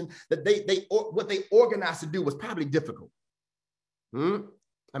organization that what they organized to do was probably difficult. I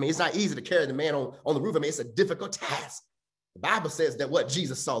mean, it's not easy to carry the man on the roof. I mean, it's a difficult task. The Bible says that what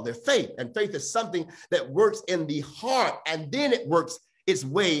Jesus saw, their faith, and faith is something that works in the heart, and then it works its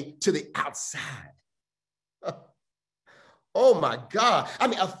way to the outside. Oh my God. I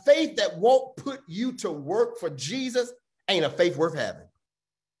mean, a faith that won't put you to work for Jesus ain't a faith worth having.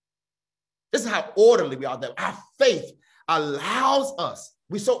 This is how orderly we are, that our faith allows us,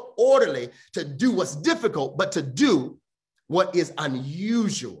 we're so orderly to do what's difficult, but to do what is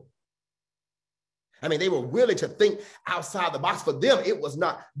unusual. I mean, they were willing to think outside the box. For them, it was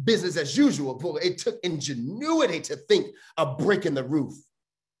not business as usual. It took ingenuity to think of breaking the roof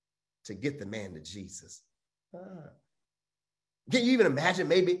to get the man to Jesus. Can you even imagine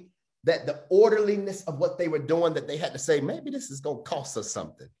maybe that the orderliness of what they were doing, that they had to say, maybe this is going to cost us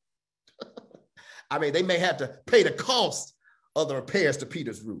something. I mean, they may have to pay the cost of the repairs to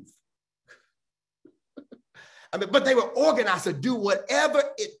Peter's roof. I mean, but they were organized to do whatever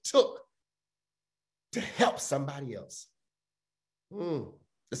it took to help somebody else. The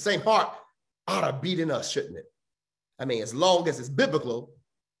same heart ought to beat in us, shouldn't it? I mean, as long as it's biblical,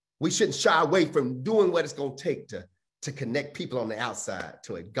 we shouldn't shy away from doing what it's going to take to connect people on the outside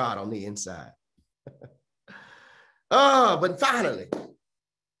to a God on the inside. But finally,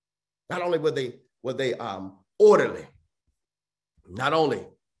 not only were they orderly, not only,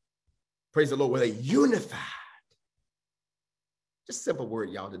 praise the Lord, were they unified. Just a simple word,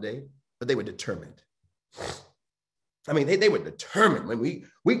 y'all, today, but they were determined. I mean, they were determined. When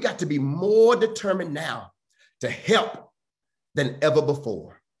we got to be more determined now to help than ever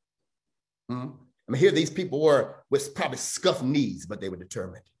before. I mean, here these people were with probably scuffed knees, but they were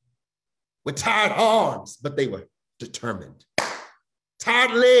determined. With tired arms, but they were determined.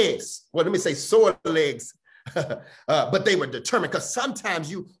 Tired legs, well, let me say sore legs, but they were determined, because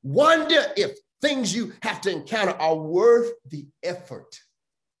sometimes you wonder if things you have to encounter are worth the effort.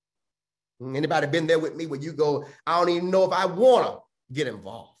 Anybody been there with me where you go, I don't even know if I want to get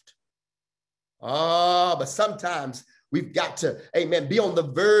involved. But sometimes we've got to, amen, be on the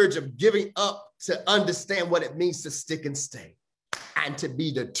verge of giving up to understand what it means to stick and stay and to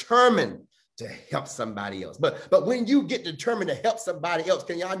be determined to help somebody else. But when you get determined to help somebody else,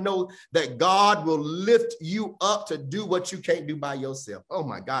 can y'all know that God will lift you up to do what you can't do by yourself? Oh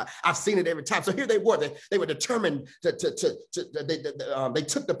my God, I've seen it every time. So here they were determined they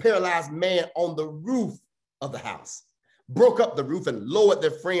took the paralyzed man on the roof of the house, broke up the roof and lowered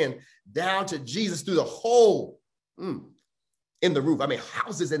their friend down to Jesus through the hole in the roof. I mean,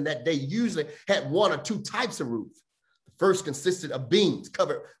 houses in that day usually had one or two types of roof. First consisted of beams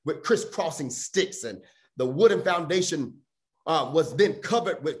covered with crisscrossing sticks, and the wooden foundation was then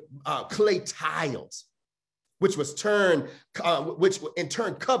covered with clay tiles, which in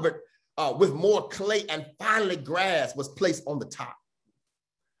turn covered with more clay, and finally grass was placed on the top.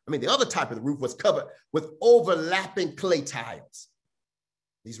 I mean, the other type of the roof was covered with overlapping clay tiles.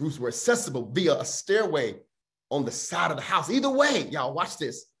 These roofs were accessible via a stairway on the side of the house. Either way, y'all watch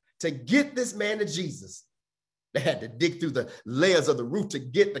this, to get this man to Jesus, they had to dig through the layers of the roof to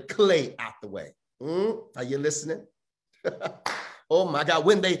get the clay out the way. Are you listening? Oh my God,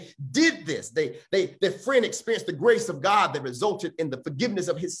 when they did this, their friend experienced the grace of God that resulted in the forgiveness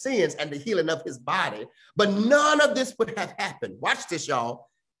of his sins and the healing of his body. But none of this would have happened, watch this, y'all,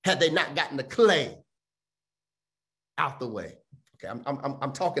 had they not gotten the clay out the way. Okay,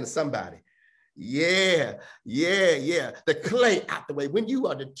 I'm talking to somebody. Yeah. The clay out the way. When you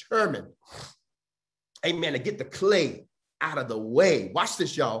are determined, amen, to get the clay out of the way, watch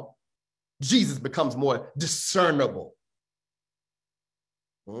this, y'all. Jesus becomes more discernible.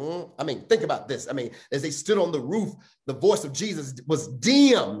 I mean, think about this. I mean, as they stood on the roof, the voice of Jesus was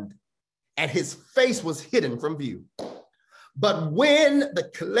dimmed and his face was hidden from view. But when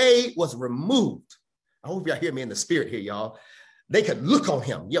the clay was removed, I hope y'all hear me in the spirit here, y'all. They could look on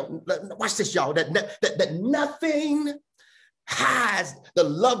him. Yo, watch this, y'all. That nothing hides the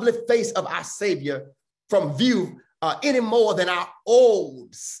lovely face of our Savior from view any more than our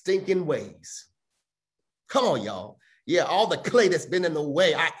old stinking ways. Come on, y'all. Yeah, all the clay that's been in the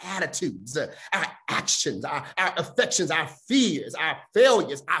way, our attitudes, our actions, our affections, our fears, our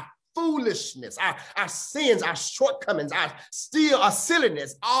failures, our foolishness, our sins, our shortcomings, our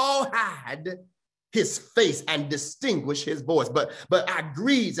silliness, all hide his face and distinguish his voice. But our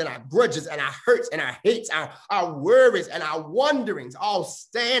greeds and our grudges and our hurts and our hates, our worries and our wonderings all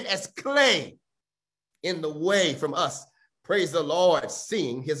stand as clay in the way from us. Praise the Lord,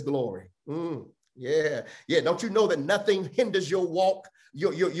 seeing his glory. Yeah. Don't you know that nothing hinders your walk,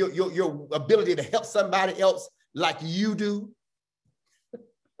 your ability to help somebody else like you do?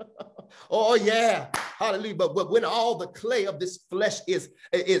 Oh yeah, hallelujah. But when all the clay of this flesh is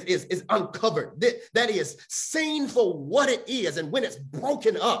uncovered, that is seen for what it is, and when it's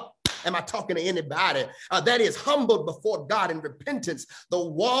broken up, am I talking to anybody? That is humbled before God in repentance, the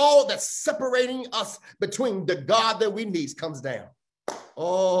wall that's separating us between the God that we need comes down.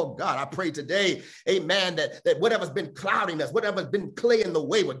 Oh God, I pray today, amen, that whatever's been clouding us, whatever's been clay in the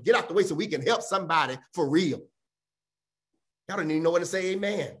way would get out the way so we can help somebody for real. Y'all don't even know what to say,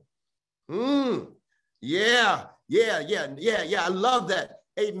 amen. Yeah. I love that,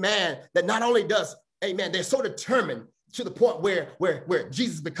 amen, that not only does, amen, they're so determined to the point where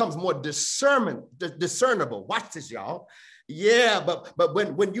Jesus becomes more discernible. Watch this, y'all. Yeah, but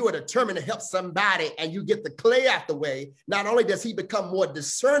when you are determined to help somebody and you get the clay out the way, not only does he become more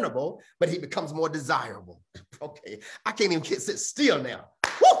discernible, but he becomes more desirable. Okay, I can't even sit still now.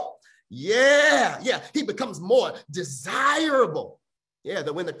 Woo! Yeah, he becomes more desirable. Yeah,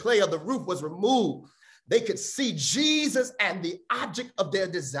 that when the clay of the roof was removed, they could see Jesus and the object of their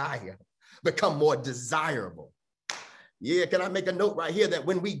desire become more desirable. Yeah, can I make a note right here that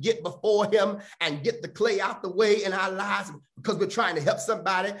when we get before him and get the clay out the way in our lives because we're trying to help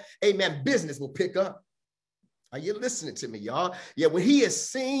somebody, amen, business will pick up. Are you listening to me, y'all? Yeah, when he is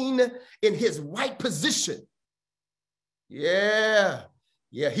seen in his right position, yeah,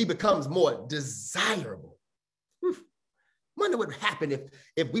 he becomes more desirable. Wonder what would happen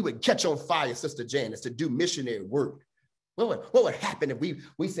if we would catch on fire, Sister Janice, to do missionary work. What would happen if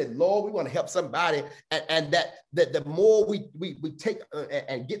we said, Lord, we want to help somebody, and that the more we take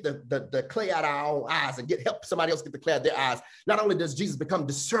and get the clay out of our own eyes and help somebody else get the clay out of their eyes, not only does Jesus become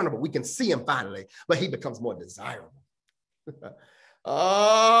discernible, we can see him finally, but he becomes more desirable.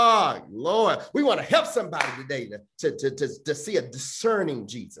 Oh, Lord, we want to help somebody today to see a discerning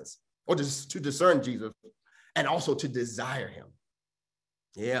Jesus, or to discern Jesus, and also to desire him.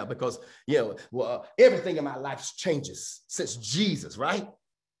 Yeah, because, everything in my life changes since Jesus, right,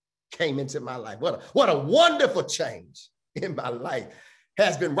 came into my life. What a wonderful change in my life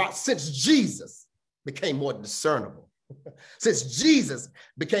has been wrought since Jesus became more discernible, since Jesus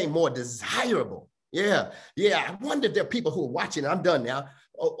became more desirable. Yeah. I wonder if there are people who are watching, I'm done now,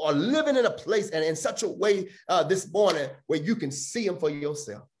 are living in a place and in such a way this morning where you can see them for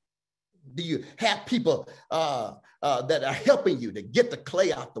yourself. Do you have people that are helping you to get the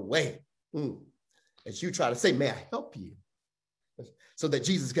clay out the way as you try to say, may I help you, so that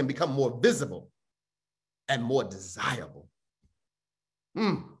Jesus can become more visible and more desirable?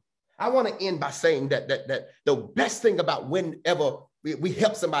 I want to end by saying that the best thing about whenever we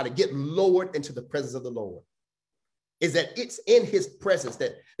help somebody get lowered into the presence of the Lord is that it's in his presence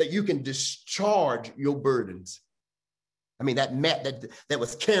that you can discharge your burdens. I mean, that mat that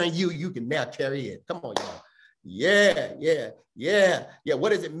was carrying you, you can now carry it. Come on, y'all. Yeah. What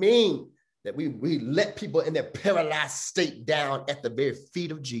does it mean that we let people in their paralyzed state down at the very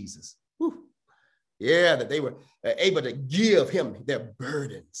feet of Jesus? Whew. Yeah, that they were able to give him their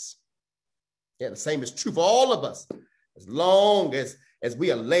burdens. Yeah, the same is true for all of us. As long as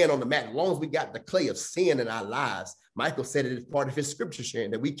we are laying on the mat, as long as we got the clay of sin in our lives, Michael said it as part of his scripture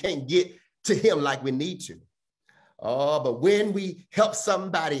sharing, that we can't get to him like we need to. Oh, but when we help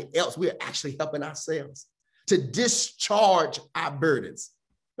somebody else, we're actually helping ourselves to discharge our burdens.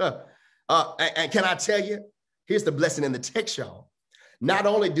 And can I tell you, here's the blessing in the text, y'all. Not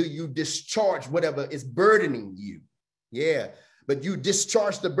only do you discharge whatever is burdening you, but you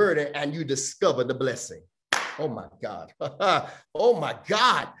discharge the burden and you discover the blessing. Oh my God. Oh my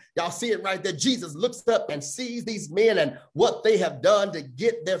God. Y'all see it right there. Jesus looks up and sees these men and what they have done to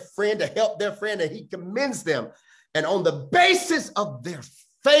get their friend, to help their friend, and he commends them. And on the basis of their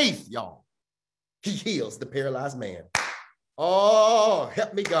faith, y'all, he heals the paralyzed man. Oh,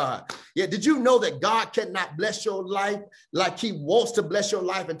 help me, God. Yeah, did you know that God cannot bless your life like he wants to bless your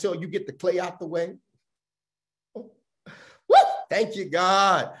life until you get the clay out the way? Woo! Thank you,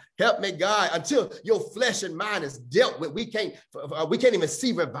 God. Help me, God. Until your flesh and mind is dealt with, we can't even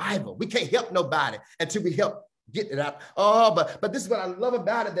see revival. We can't help nobody until we help get it out. Oh, but this is what I love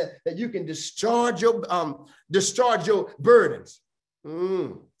about it, that you can discharge your burdens.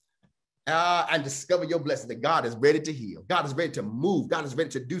 And discover your blessing, that God is ready to heal. God is ready to move. God is ready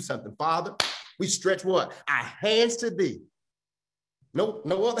to do something. Father, we stretch what? Our hands to thee. No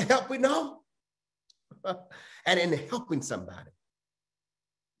other help we know. And in helping somebody,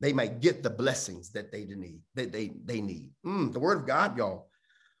 they might get the blessings that they need. They need. The word of God, y'all.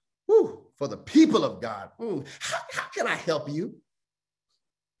 Whew, for the people of God. How can I help you?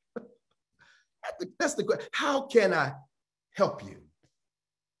 That's the question. How can I help you?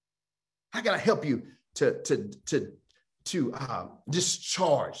 How can I help you to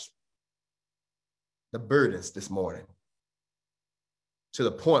discharge the burdens this morning to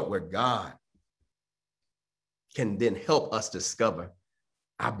the point where God can then help us discover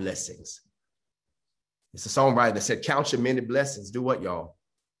our blessings? It's a songwriter that said, count your many blessings. Do what, y'all?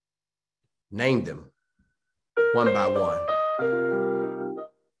 Name them one by one.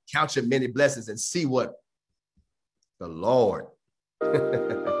 Count your many blessings and see what the Lord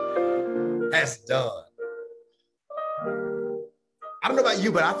has done. I don't know about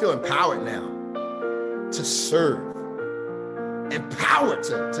you, but I feel empowered now to serve, empowered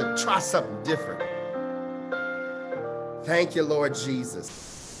to try something different. Thank you, Lord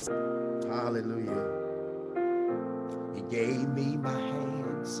Jesus. Hallelujah. He gave me my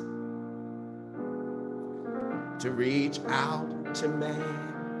hands to reach out to man,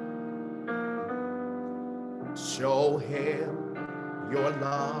 show him your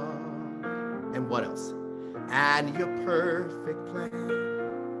love. And what else? And your perfect plan.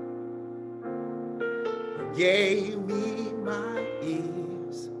 You gave me my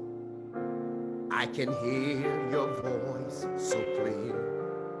ears. I can hear your voice so clear.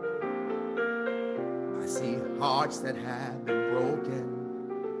 I see hearts that have been broken.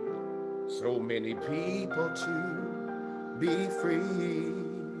 So many people to be free.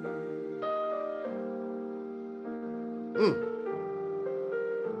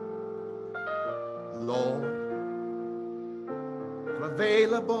 Lord, I'm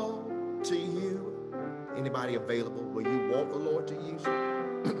available to you. Anybody available? Will you want the Lord to use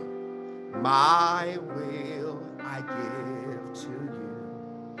you? My will I give to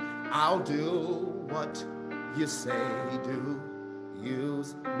you. I'll do what you say do.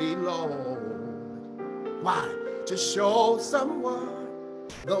 Use me, Lord. Why? To show someone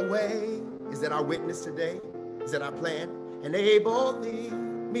the way. Is that our witness today? Is that our plan? Enable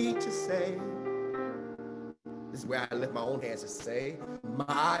me to say. This is where I lift my own hands to say,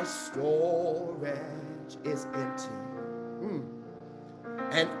 my storage is empty,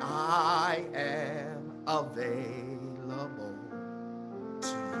 and I am available to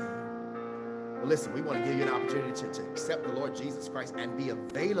you. Well, listen, we want to give you an opportunity to accept the Lord Jesus Christ and be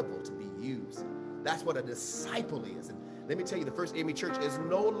available to be used. That's what a disciple is. And let me tell you, the First Enemy Church is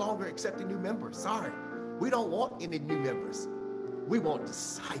no longer accepting new members. Sorry, we don't want any new members. We want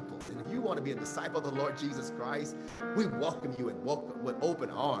disciples. And if you want to be a disciple of the Lord Jesus Christ, we welcome you and welcome with open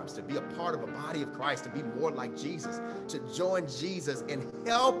arms to be a part of a body of Christ, to be more like Jesus, to join Jesus in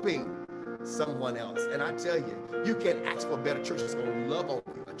helping someone else. And I tell you, you can't ask for a better church that's going to love on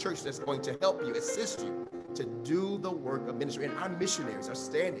you, a church that's going to help you, assist you to do the work of ministry. And our missionaries are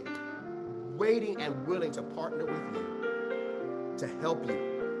standing, waiting and willing to partner with you to help you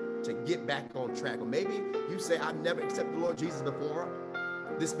to get back on track. Or maybe you say, I've never accepted the Lord Jesus before.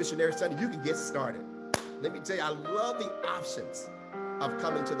 This Missionary Sunday, you can get started. Let me tell you, I love the options of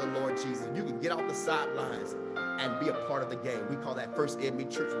coming to the Lord Jesus. You can get off the sidelines and be a part of the game. We call that First Enemy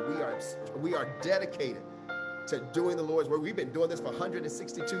Church. We are dedicated to doing the Lord's work. We've been doing this for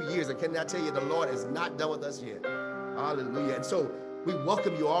 162 years, and can I tell you, the Lord is not done with us yet. Hallelujah. And so we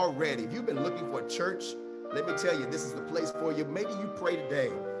welcome you already. If you've been looking for a church, let me tell you, this is the place for you. Maybe you pray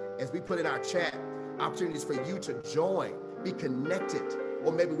today, as we put in our chat, opportunities for you to join, be connected,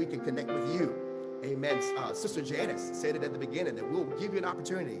 or maybe we can connect with you. Amen. Sister Janice said it at the beginning, that we'll give you an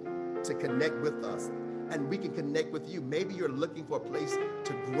opportunity to connect with us. and we can connect with you. Maybe you're looking for a place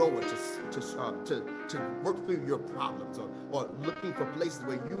to grow and to work through your problems, or looking for places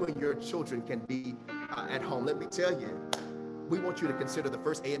where you and your children can be at home. Let me tell you, we want you to consider the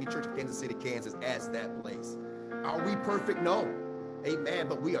First AME Church of Kansas City, Kansas as that place. Are we perfect? No. Amen.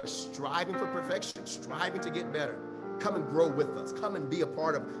 But we are striving for perfection, striving to get better. Come and grow with us. Come and be a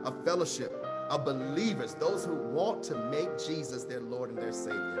part of a fellowship of believers, those who want to make Jesus their Lord and their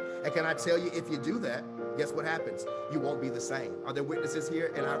Savior. And can I tell you, if you do that, guess what happens? You won't be the same. Are there witnesses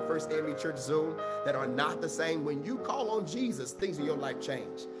here in our First AME Church Zoom that are not the same? When you call on Jesus, things in your life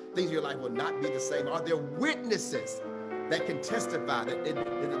change. Things in your life will not be the same. Are there witnesses that can testify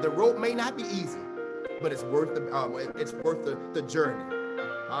that the road may not be easy, but it's worth the journey?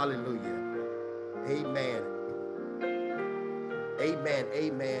 Hallelujah. Amen. Amen.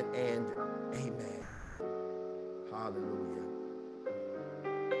 Amen. And amen. Hallelujah.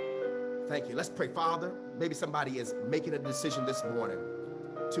 Thank you. Let's pray. Father, maybe somebody is making a decision this morning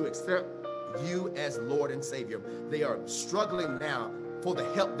to accept you as Lord and Savior. They are struggling now for the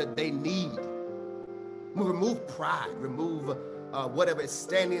help that they need. Remove pride, remove whatever is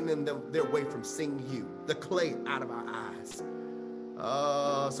standing in their way from seeing you, the clay out of our eyes,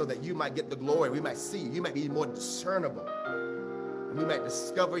 so that you might get the glory. We might see you. You might be more discernible. And we might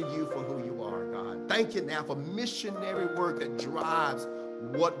discover you for who you are, God. Thank you now for missionary work that drives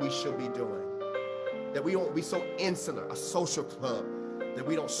what we should be doing, that we don't be so insular, a social club, that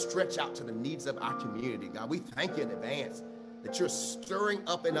we don't stretch out to the needs of our community. God, we thank you in advance that you're stirring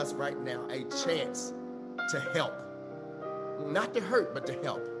up in us right now a chance to help, not to hurt, but to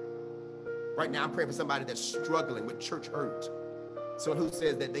help. Right now, I'm praying for somebody that's struggling with church hurt, someone who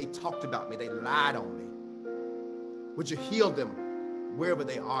says that they talked about me, they lied on me. Would you heal them wherever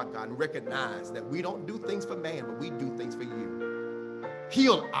they are, God, and recognize that we don't do things for man, but we do things for you.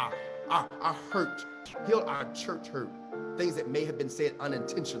 Heal our hurt, heal our church hurt, things that may have been said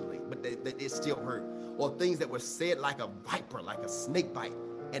unintentionally, but that it still hurt, or things that were said like a viper, like a snake bite,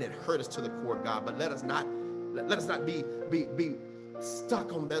 and it hurt us to the core, God. But let us not be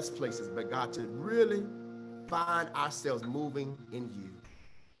stuck on those places, but God, to really find ourselves moving in you.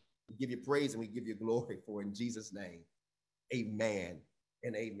 We give you praise and we give you glory for it in Jesus' name. Amen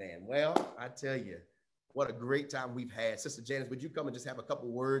and amen. Well, I tell you, what a great time we've had. Sister Janice, would you come and just have a couple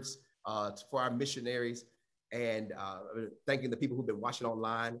words for our missionaries, and thanking the people who've been watching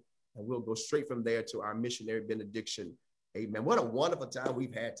online, and we'll go straight from there to our missionary benediction. Amen. What a wonderful time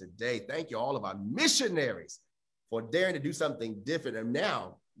we've had today. Thank you, all of our missionaries, for daring to do something different. And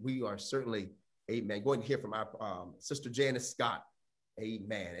now we are certainly, amen, going to hear from our Sister Janice Scott,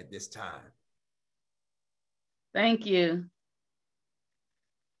 amen, at this time. Thank you.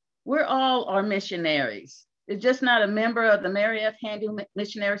 We're all our missionaries. It's just not a member of the Mary F. Handy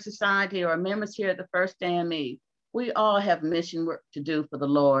Missionary Society or members here at the First AME. We all have mission work to do for the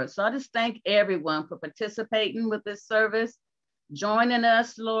Lord. So I just thank everyone for participating with this service, joining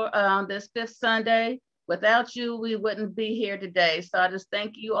us, Lord, this fifth Sunday. Without you, we wouldn't be here today. So I just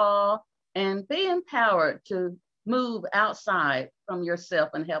thank you all, and be empowered to move outside from yourself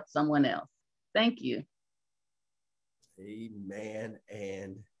and help someone else. Thank you. Amen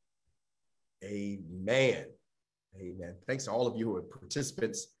and amen. Amen. Thanks to all of you who are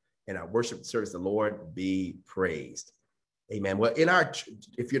participants in our worship service. The Lord be praised. Amen. Well,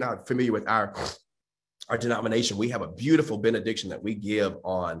 if you're not familiar with our denomination, we have a beautiful benediction that we give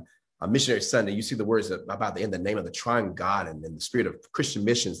on Missionary Sunday. You see the words about in the name of the triune God and in the spirit of Christian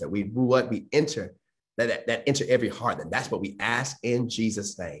missions, that we enter, that enter every heart. And that's what we ask in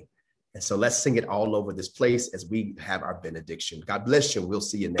Jesus' name. And so let's sing it all over this place as we have our benediction. God bless you, and we'll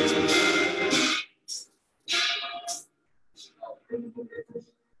see you next week.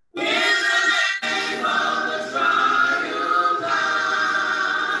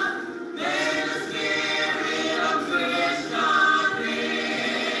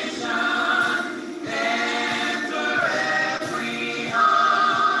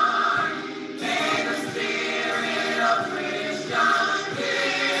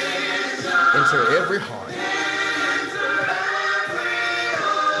 Enter every heart.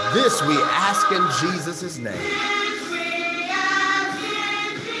 This we ask in Jesus' name.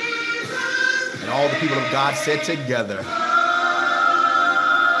 And all the people of God said together.